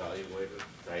evaluator,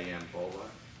 Diane Bolash.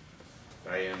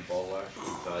 Diane Bolash,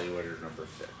 evaluator number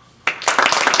 6.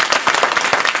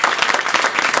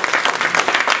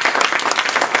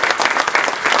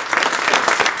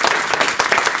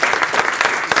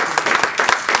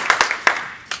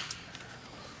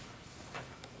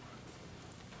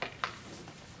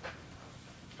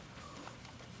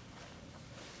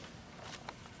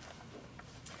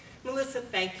 Melissa,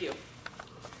 thank you.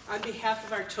 on behalf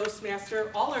of our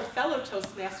Toastmaster, all our fellow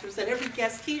Toastmasters, and every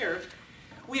guest here,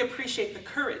 we appreciate the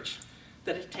courage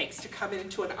that it takes to come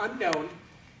into an unknown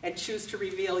and choose to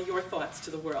reveal your thoughts to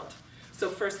the world. So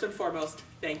first and foremost,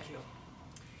 thank you.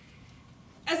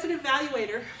 As an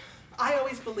evaluator, I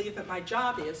always believe that my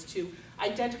job is to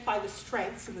identify the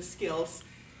strengths and the skills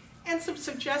and some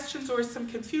suggestions or some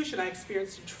confusion I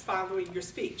experienced in following your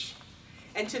speech.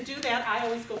 And to do that, I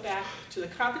always go back to the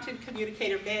Competent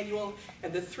Communicator Manual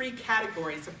and the 3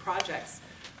 categories of projects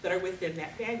that are within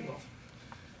that manual.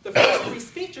 The first 3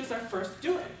 speeches are first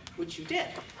do it, which you did.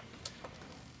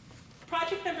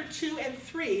 Project number 2 and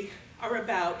 3 are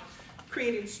about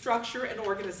creating structure and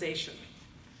organization.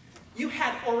 You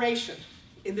had oration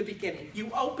in the beginning. You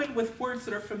opened with words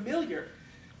that are familiar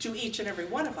to each and every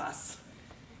one of us,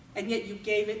 and yet you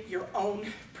gave it your own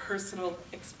personal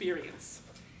experience.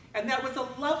 And that was a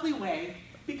lovely way,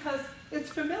 because it's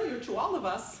familiar to all of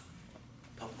us,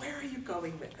 but where are you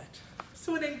going with it?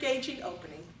 So an engaging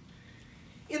opening.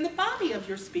 In the body of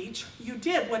your speech, you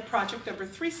did what project number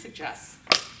 3 suggests.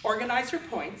 Organize your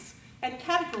points and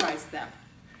categorize them.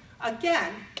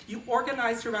 Again, you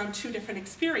organized around 2 different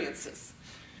experiences.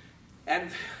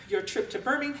 And your trip to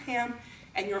Birmingham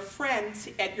and your friends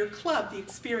at your club, the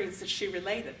experience that she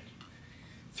related.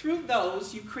 Through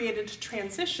those, you created a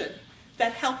transition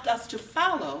that helped us to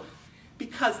follow,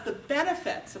 because the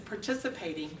benefits of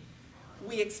participating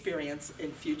we experience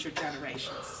in future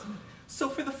generations. So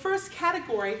for the first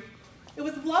category, it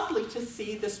was lovely to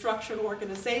see the structure and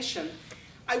organization.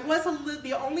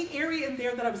 The only area in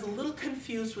there that I was a little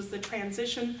confused was the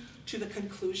transition to the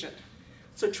conclusion.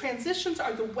 So transitions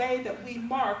are the way that we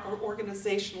mark our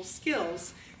organizational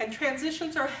skills, and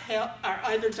transitions are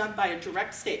either done by a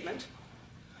direct statement,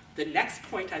 the next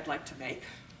point I'd like to make.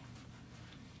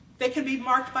 They can be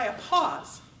marked by a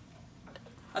pause,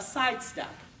 a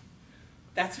sidestep.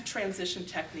 That's a transition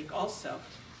technique also.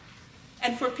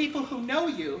 And for people who know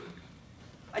you,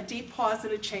 a deep pause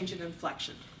and a change in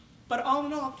inflection. But all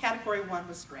in all, category 1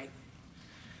 was great.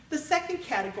 The second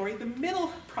category, the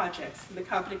middle projects in the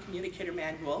Competent Communicator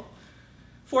Manual,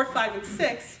 4, 5, and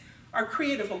 6, are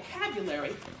create a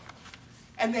vocabulary,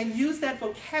 and then use that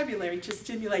vocabulary to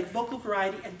stimulate vocal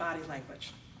variety and body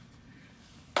language.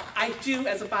 I do,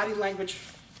 as a body language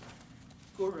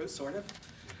guru, sort of,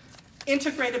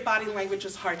 integrated body language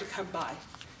is hard to come by.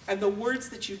 And the words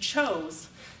that you chose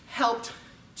helped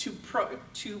to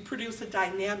produce a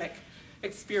dynamic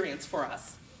experience for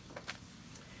us.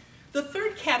 The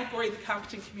third category of the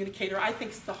Competent Communicator, I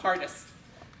think, is the hardest.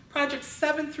 Projects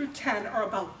 7 through 10 are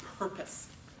about purpose.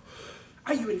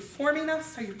 Are you informing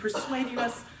us? Are you persuading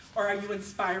us? Or are you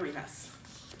inspiring us?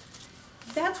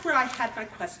 That's where I had my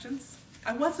questions.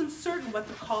 I wasn't certain what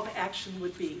the call to action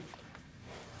would be.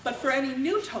 But for any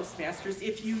new Toastmasters,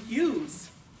 if you use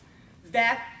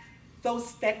that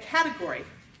category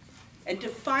and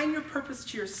define your purpose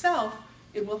to yourself,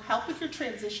 it will help with your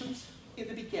transitions in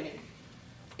the beginning.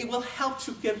 It will help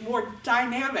to give more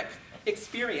dynamic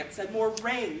experience and more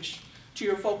range to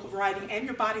your vocal variety and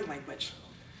your body language.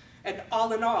 And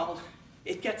all in all,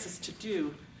 it gets us to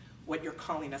do what you're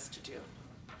calling us to do.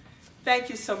 Thank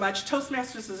you so much.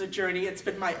 Toastmasters is a journey. It's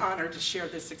been my honor to share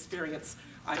this experience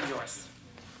on yours.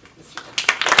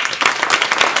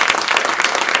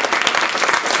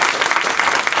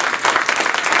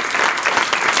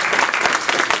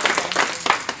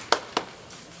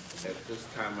 At this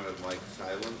time, I would like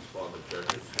silence while the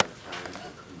judges have time to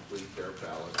complete their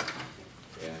ballot,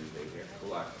 and they get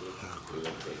collected. It will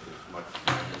take as much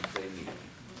time as they need.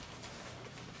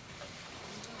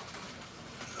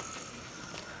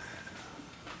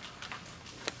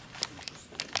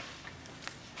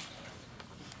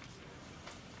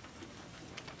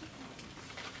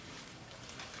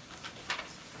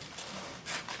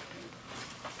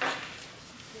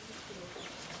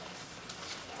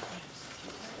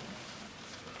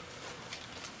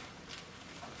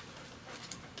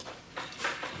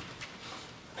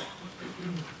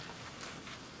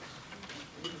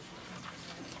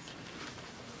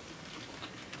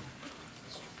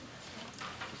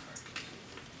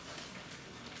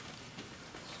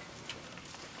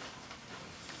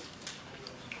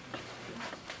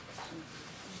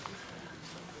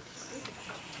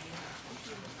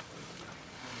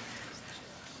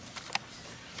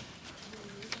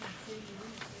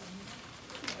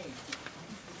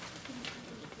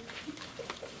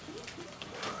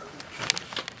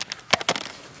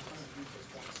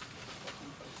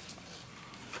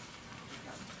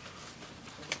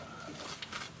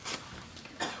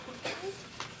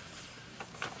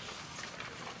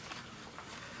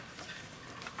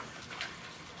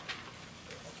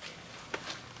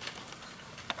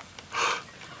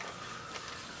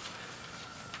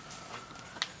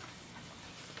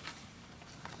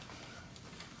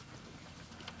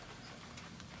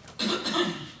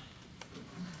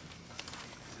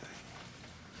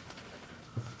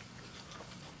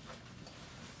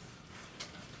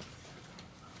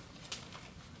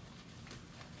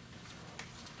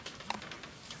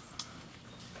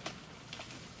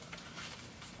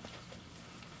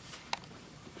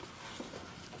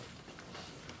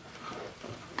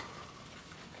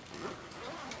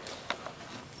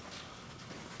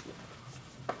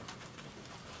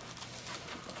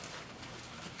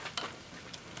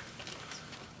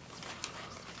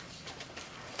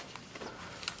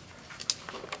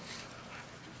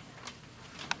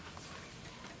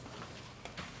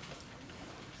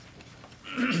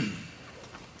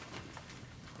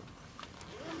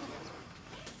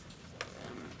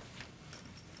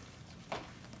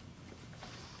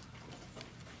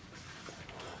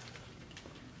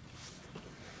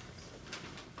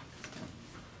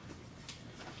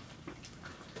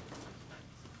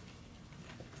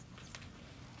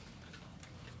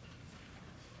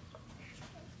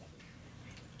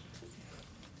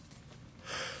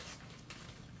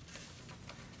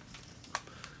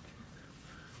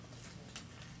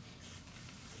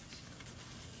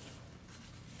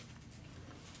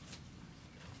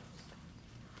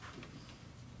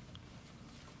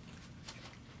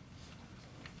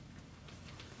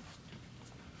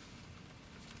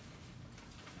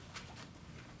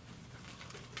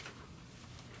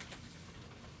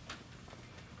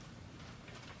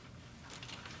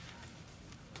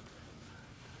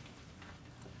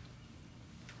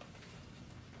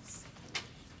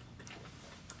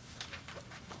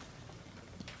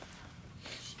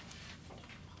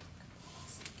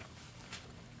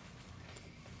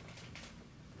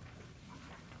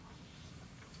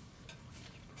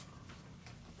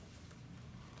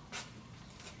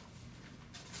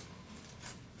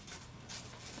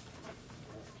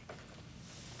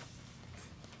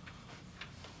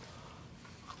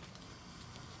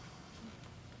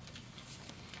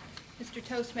 Mr.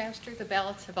 Toastmaster, the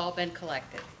ballots have all been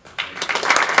collected.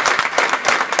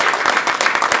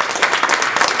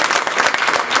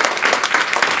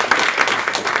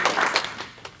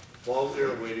 While we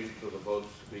are waiting for the votes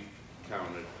to be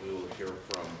counted, we will hear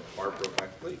from Barbara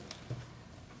Beckley,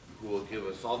 who will give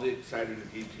us all the exciting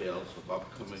details of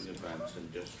upcoming events in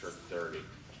District 30.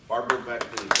 Barbara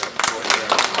Beckley is our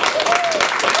program.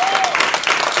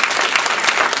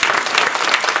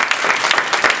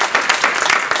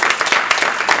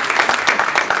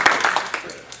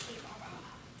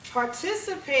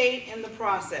 Participate in the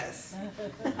process.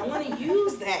 I want to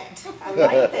use that. I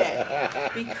like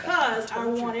that because I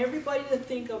want everybody to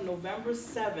think of November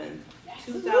 7th,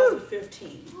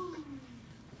 2015.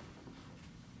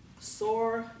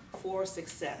 Soar for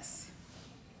Success.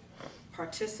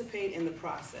 Participate in the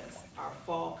process, our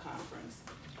fall conference.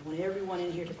 I want everyone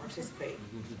in here to participate.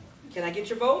 Can I get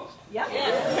your vote? Yep.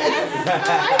 Yes.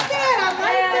 I like that. I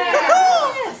like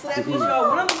that. Yes. So that means you all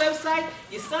went on the website,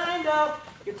 you signed up,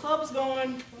 your club is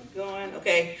going,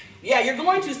 okay. Yeah, you're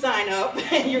going to sign up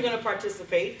and you're going to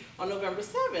participate on November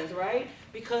 7th, right?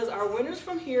 Because our winners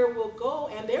from here will go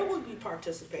and they will be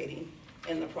participating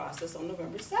in the process on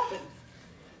November 7th.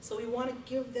 So we want to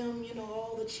give them, you know,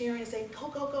 all the cheering and say, go,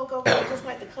 go, go, go, go, just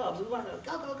like the Cubs. We want to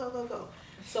go, go, go, go, go.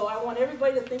 So I want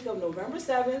everybody to think of November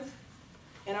 7th,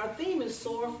 and our theme is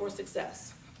Soar for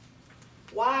Success.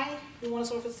 Why we want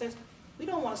to soar for success? We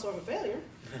don't want to soar for failure.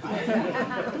 Right?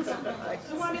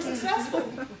 We want to be successful,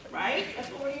 right? That's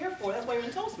what we're here for. That's why we're in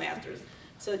Toastmasters,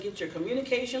 to get your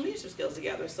communication, leadership skills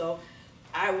together. So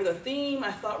with a theme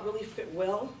I thought really fit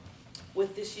well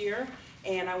with this year.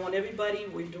 And I want everybody,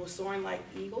 we're doing Soaring Like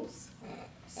Eagles.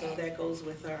 So that goes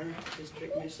with our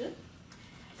district mission.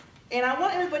 And I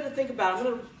want everybody to think about it. I'm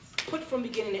going to put from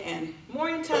beginning to end.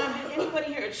 Morning time, has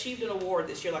anybody here achieved an award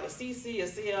this year, like a CC, a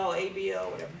CL, ABL,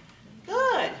 whatever?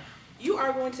 Good. You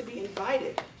are going to be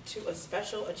invited to a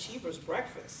special Achievers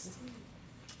Breakfast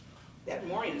that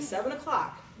morning at 7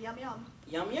 o'clock. Yum, yum.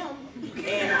 Yum, yum.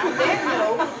 And on that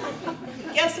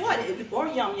note, guess what? Or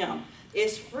yum, yum.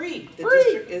 It's free. The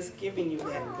district is giving you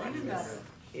that breakfast.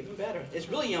 Even better. It's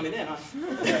really yummy then, huh?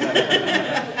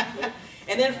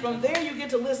 And then from there, you get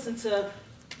to listen to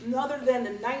none other than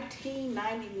the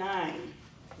 1999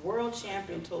 World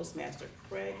Champion Toastmaster,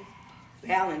 Craig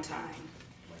Valentine.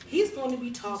 He's going to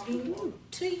be talking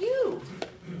to you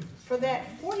for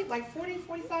that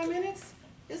 45 minutes.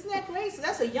 Isn't that great? So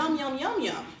that's a yum, yum, yum,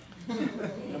 yum.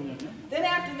 Then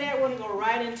after that, we're going to go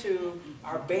right into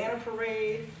our banner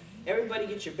parade. Everybody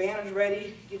get your banners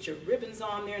ready, get your ribbons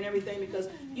on there and everything, because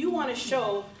you want to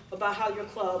show about how your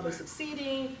club is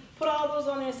succeeding. Put all those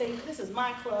on there and say, this is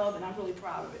my club and I'm really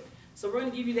proud of it. So we're going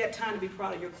to give you that time to be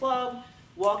proud of your club,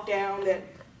 walk down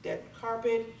that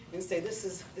carpet and say, this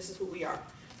is who we are.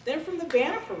 Then from the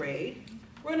banner parade,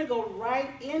 we're going to go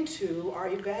right into our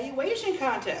evaluation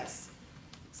contest.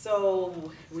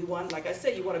 So we want, like I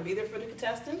said, you want to be there for the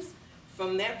contestants.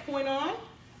 From that point on,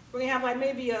 we're going to have like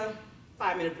maybe a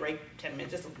 5-minute break, 10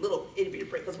 minutes, just a little itty-bitty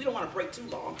break, because we don't want to break too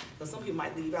long, because some people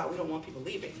might leave out. We don't want people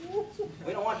leaving.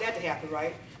 We don't want that to happen,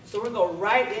 right? So we're going to go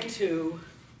right into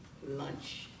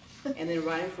lunch. And then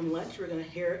right from lunch, we're going to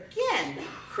hear again,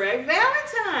 Craig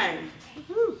Valentine.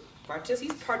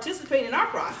 He's participating in our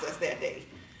process that day.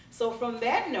 So from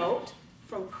that note,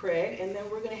 from Craig, and then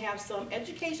we're going to have some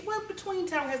education, well, between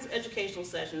time we have some educational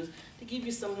sessions to give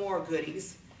you some more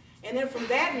goodies. And then from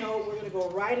that note, we're going to go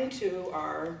right into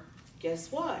our,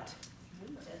 guess what?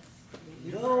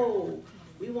 No,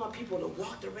 we want people to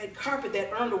walk the red carpet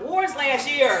that earned awards last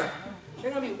year.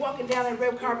 They're going to be walking down that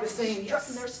red carpet saying,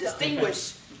 yes,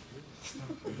 distinguished.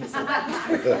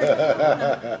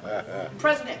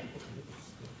 President.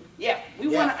 Yeah, we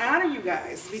want to honor you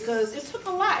guys because it took a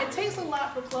lot. It takes a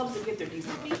lot for clubs to get their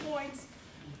DCP points,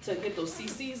 to get those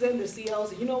CCs and their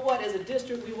CLs. You know what? As a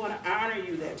district, we want to honor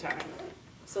you that time.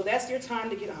 So that's your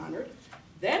time to get honored.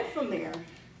 Then from there,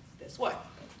 guess what?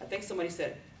 I think somebody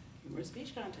said, humorous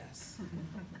speech contest.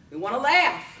 We want to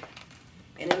laugh.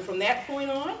 And then from that point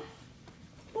on,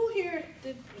 who here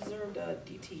did reserved a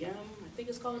DTM? I think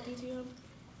it's called a DTM.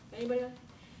 Anybody else?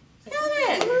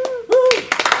 Helen!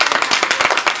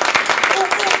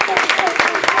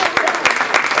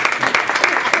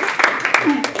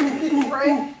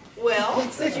 Well,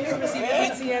 since you received a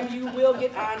DTM, you will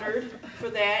get honored for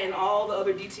that, and all the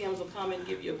other DTMs will come and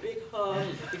give you a big hug,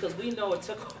 because we know it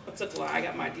took a while. I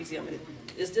got my DTM, and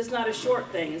it's just not a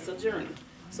short thing, it's a journey.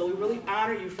 So we really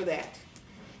honor you for that.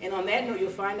 And on that note,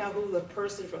 you'll find out who the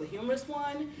person for the humorous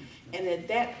one, and at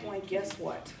that point, guess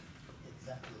what?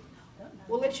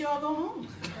 We'll let you all go home.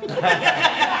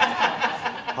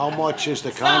 How much is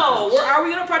the So, conference? are we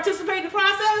going to participate in the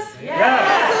process?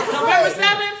 Yes. November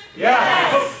 7th?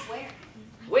 Yes.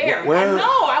 Where? Where? I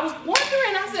know. I was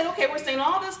wondering. I said, okay, we're saying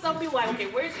all this stuff. Be like, okay,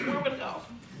 where are we going to go?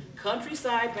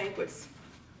 Countryside Banquets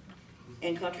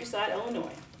in Countryside, Illinois.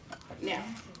 Now,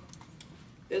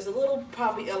 there's a little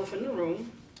probably elephant in the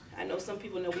room. I know some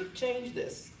people know we've changed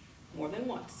this more than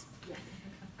once.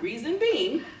 Reason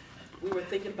being, we were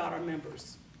thinking about our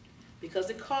members. Because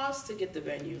it costs to get the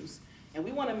venues, and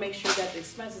we want to make sure that the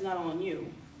expense is not on you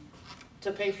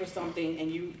to pay for something and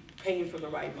you paying for the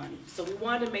right money. So we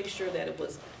wanted to make sure that it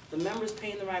was the members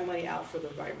paying the right money out for the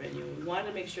right venue. We wanted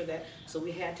to make sure that, so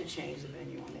we had to change the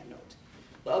venue on that note.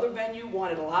 The other venue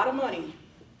wanted a lot of money,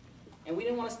 and we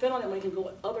didn't want to spend all that money and go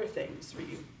with other things for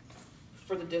you,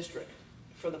 for the district,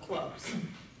 for the clubs,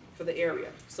 for the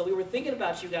area. So we were thinking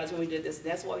about you guys when we did this, and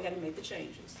that's why we had to make the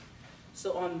changes.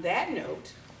 So on that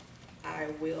note, I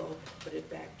will put it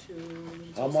back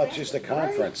to. How much is the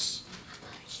conference?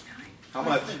 How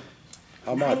much?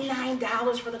 How much?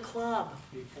 $99 for the club.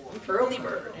 Early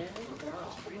bird.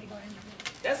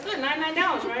 That's good,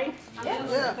 $99, right?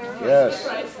 Yes.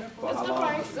 It's a good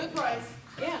price. Good price.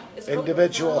 Yeah. It's good.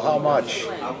 Individual, how much?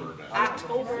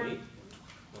 October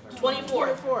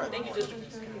 24th. Thank you,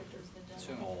 District.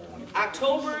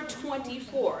 October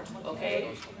 24th,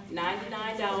 okay?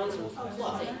 $99 for the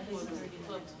club.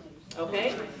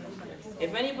 Okay?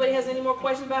 If anybody has any more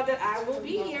questions about that, I will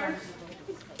be here.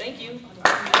 Thank you.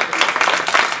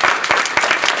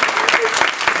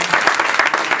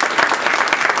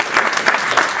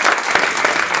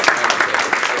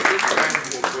 At this time,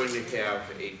 we're going to have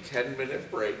a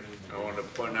 10-minute break. I want to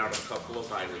point out a couple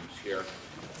of items here.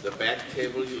 The back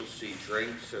table, you'll see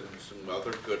drinks and some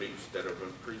other goodies that have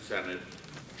been presented.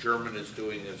 German is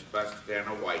doing his best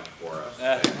Vanna White for us.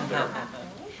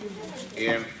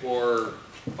 And for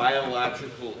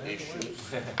biological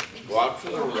issues, go out to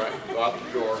the right, go out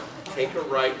the door, take a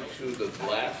right to the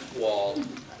glass wall,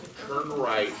 turn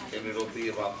right, and it'll be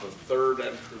about the third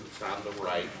entrance on the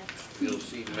right. You'll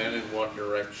see men in one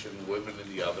direction, women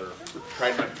in the other.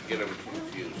 Try not to get them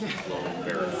confused. It's a little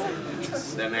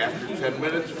embarrassing. Then after 10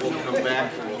 minutes, we'll come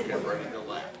back and we'll get ready to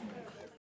laugh.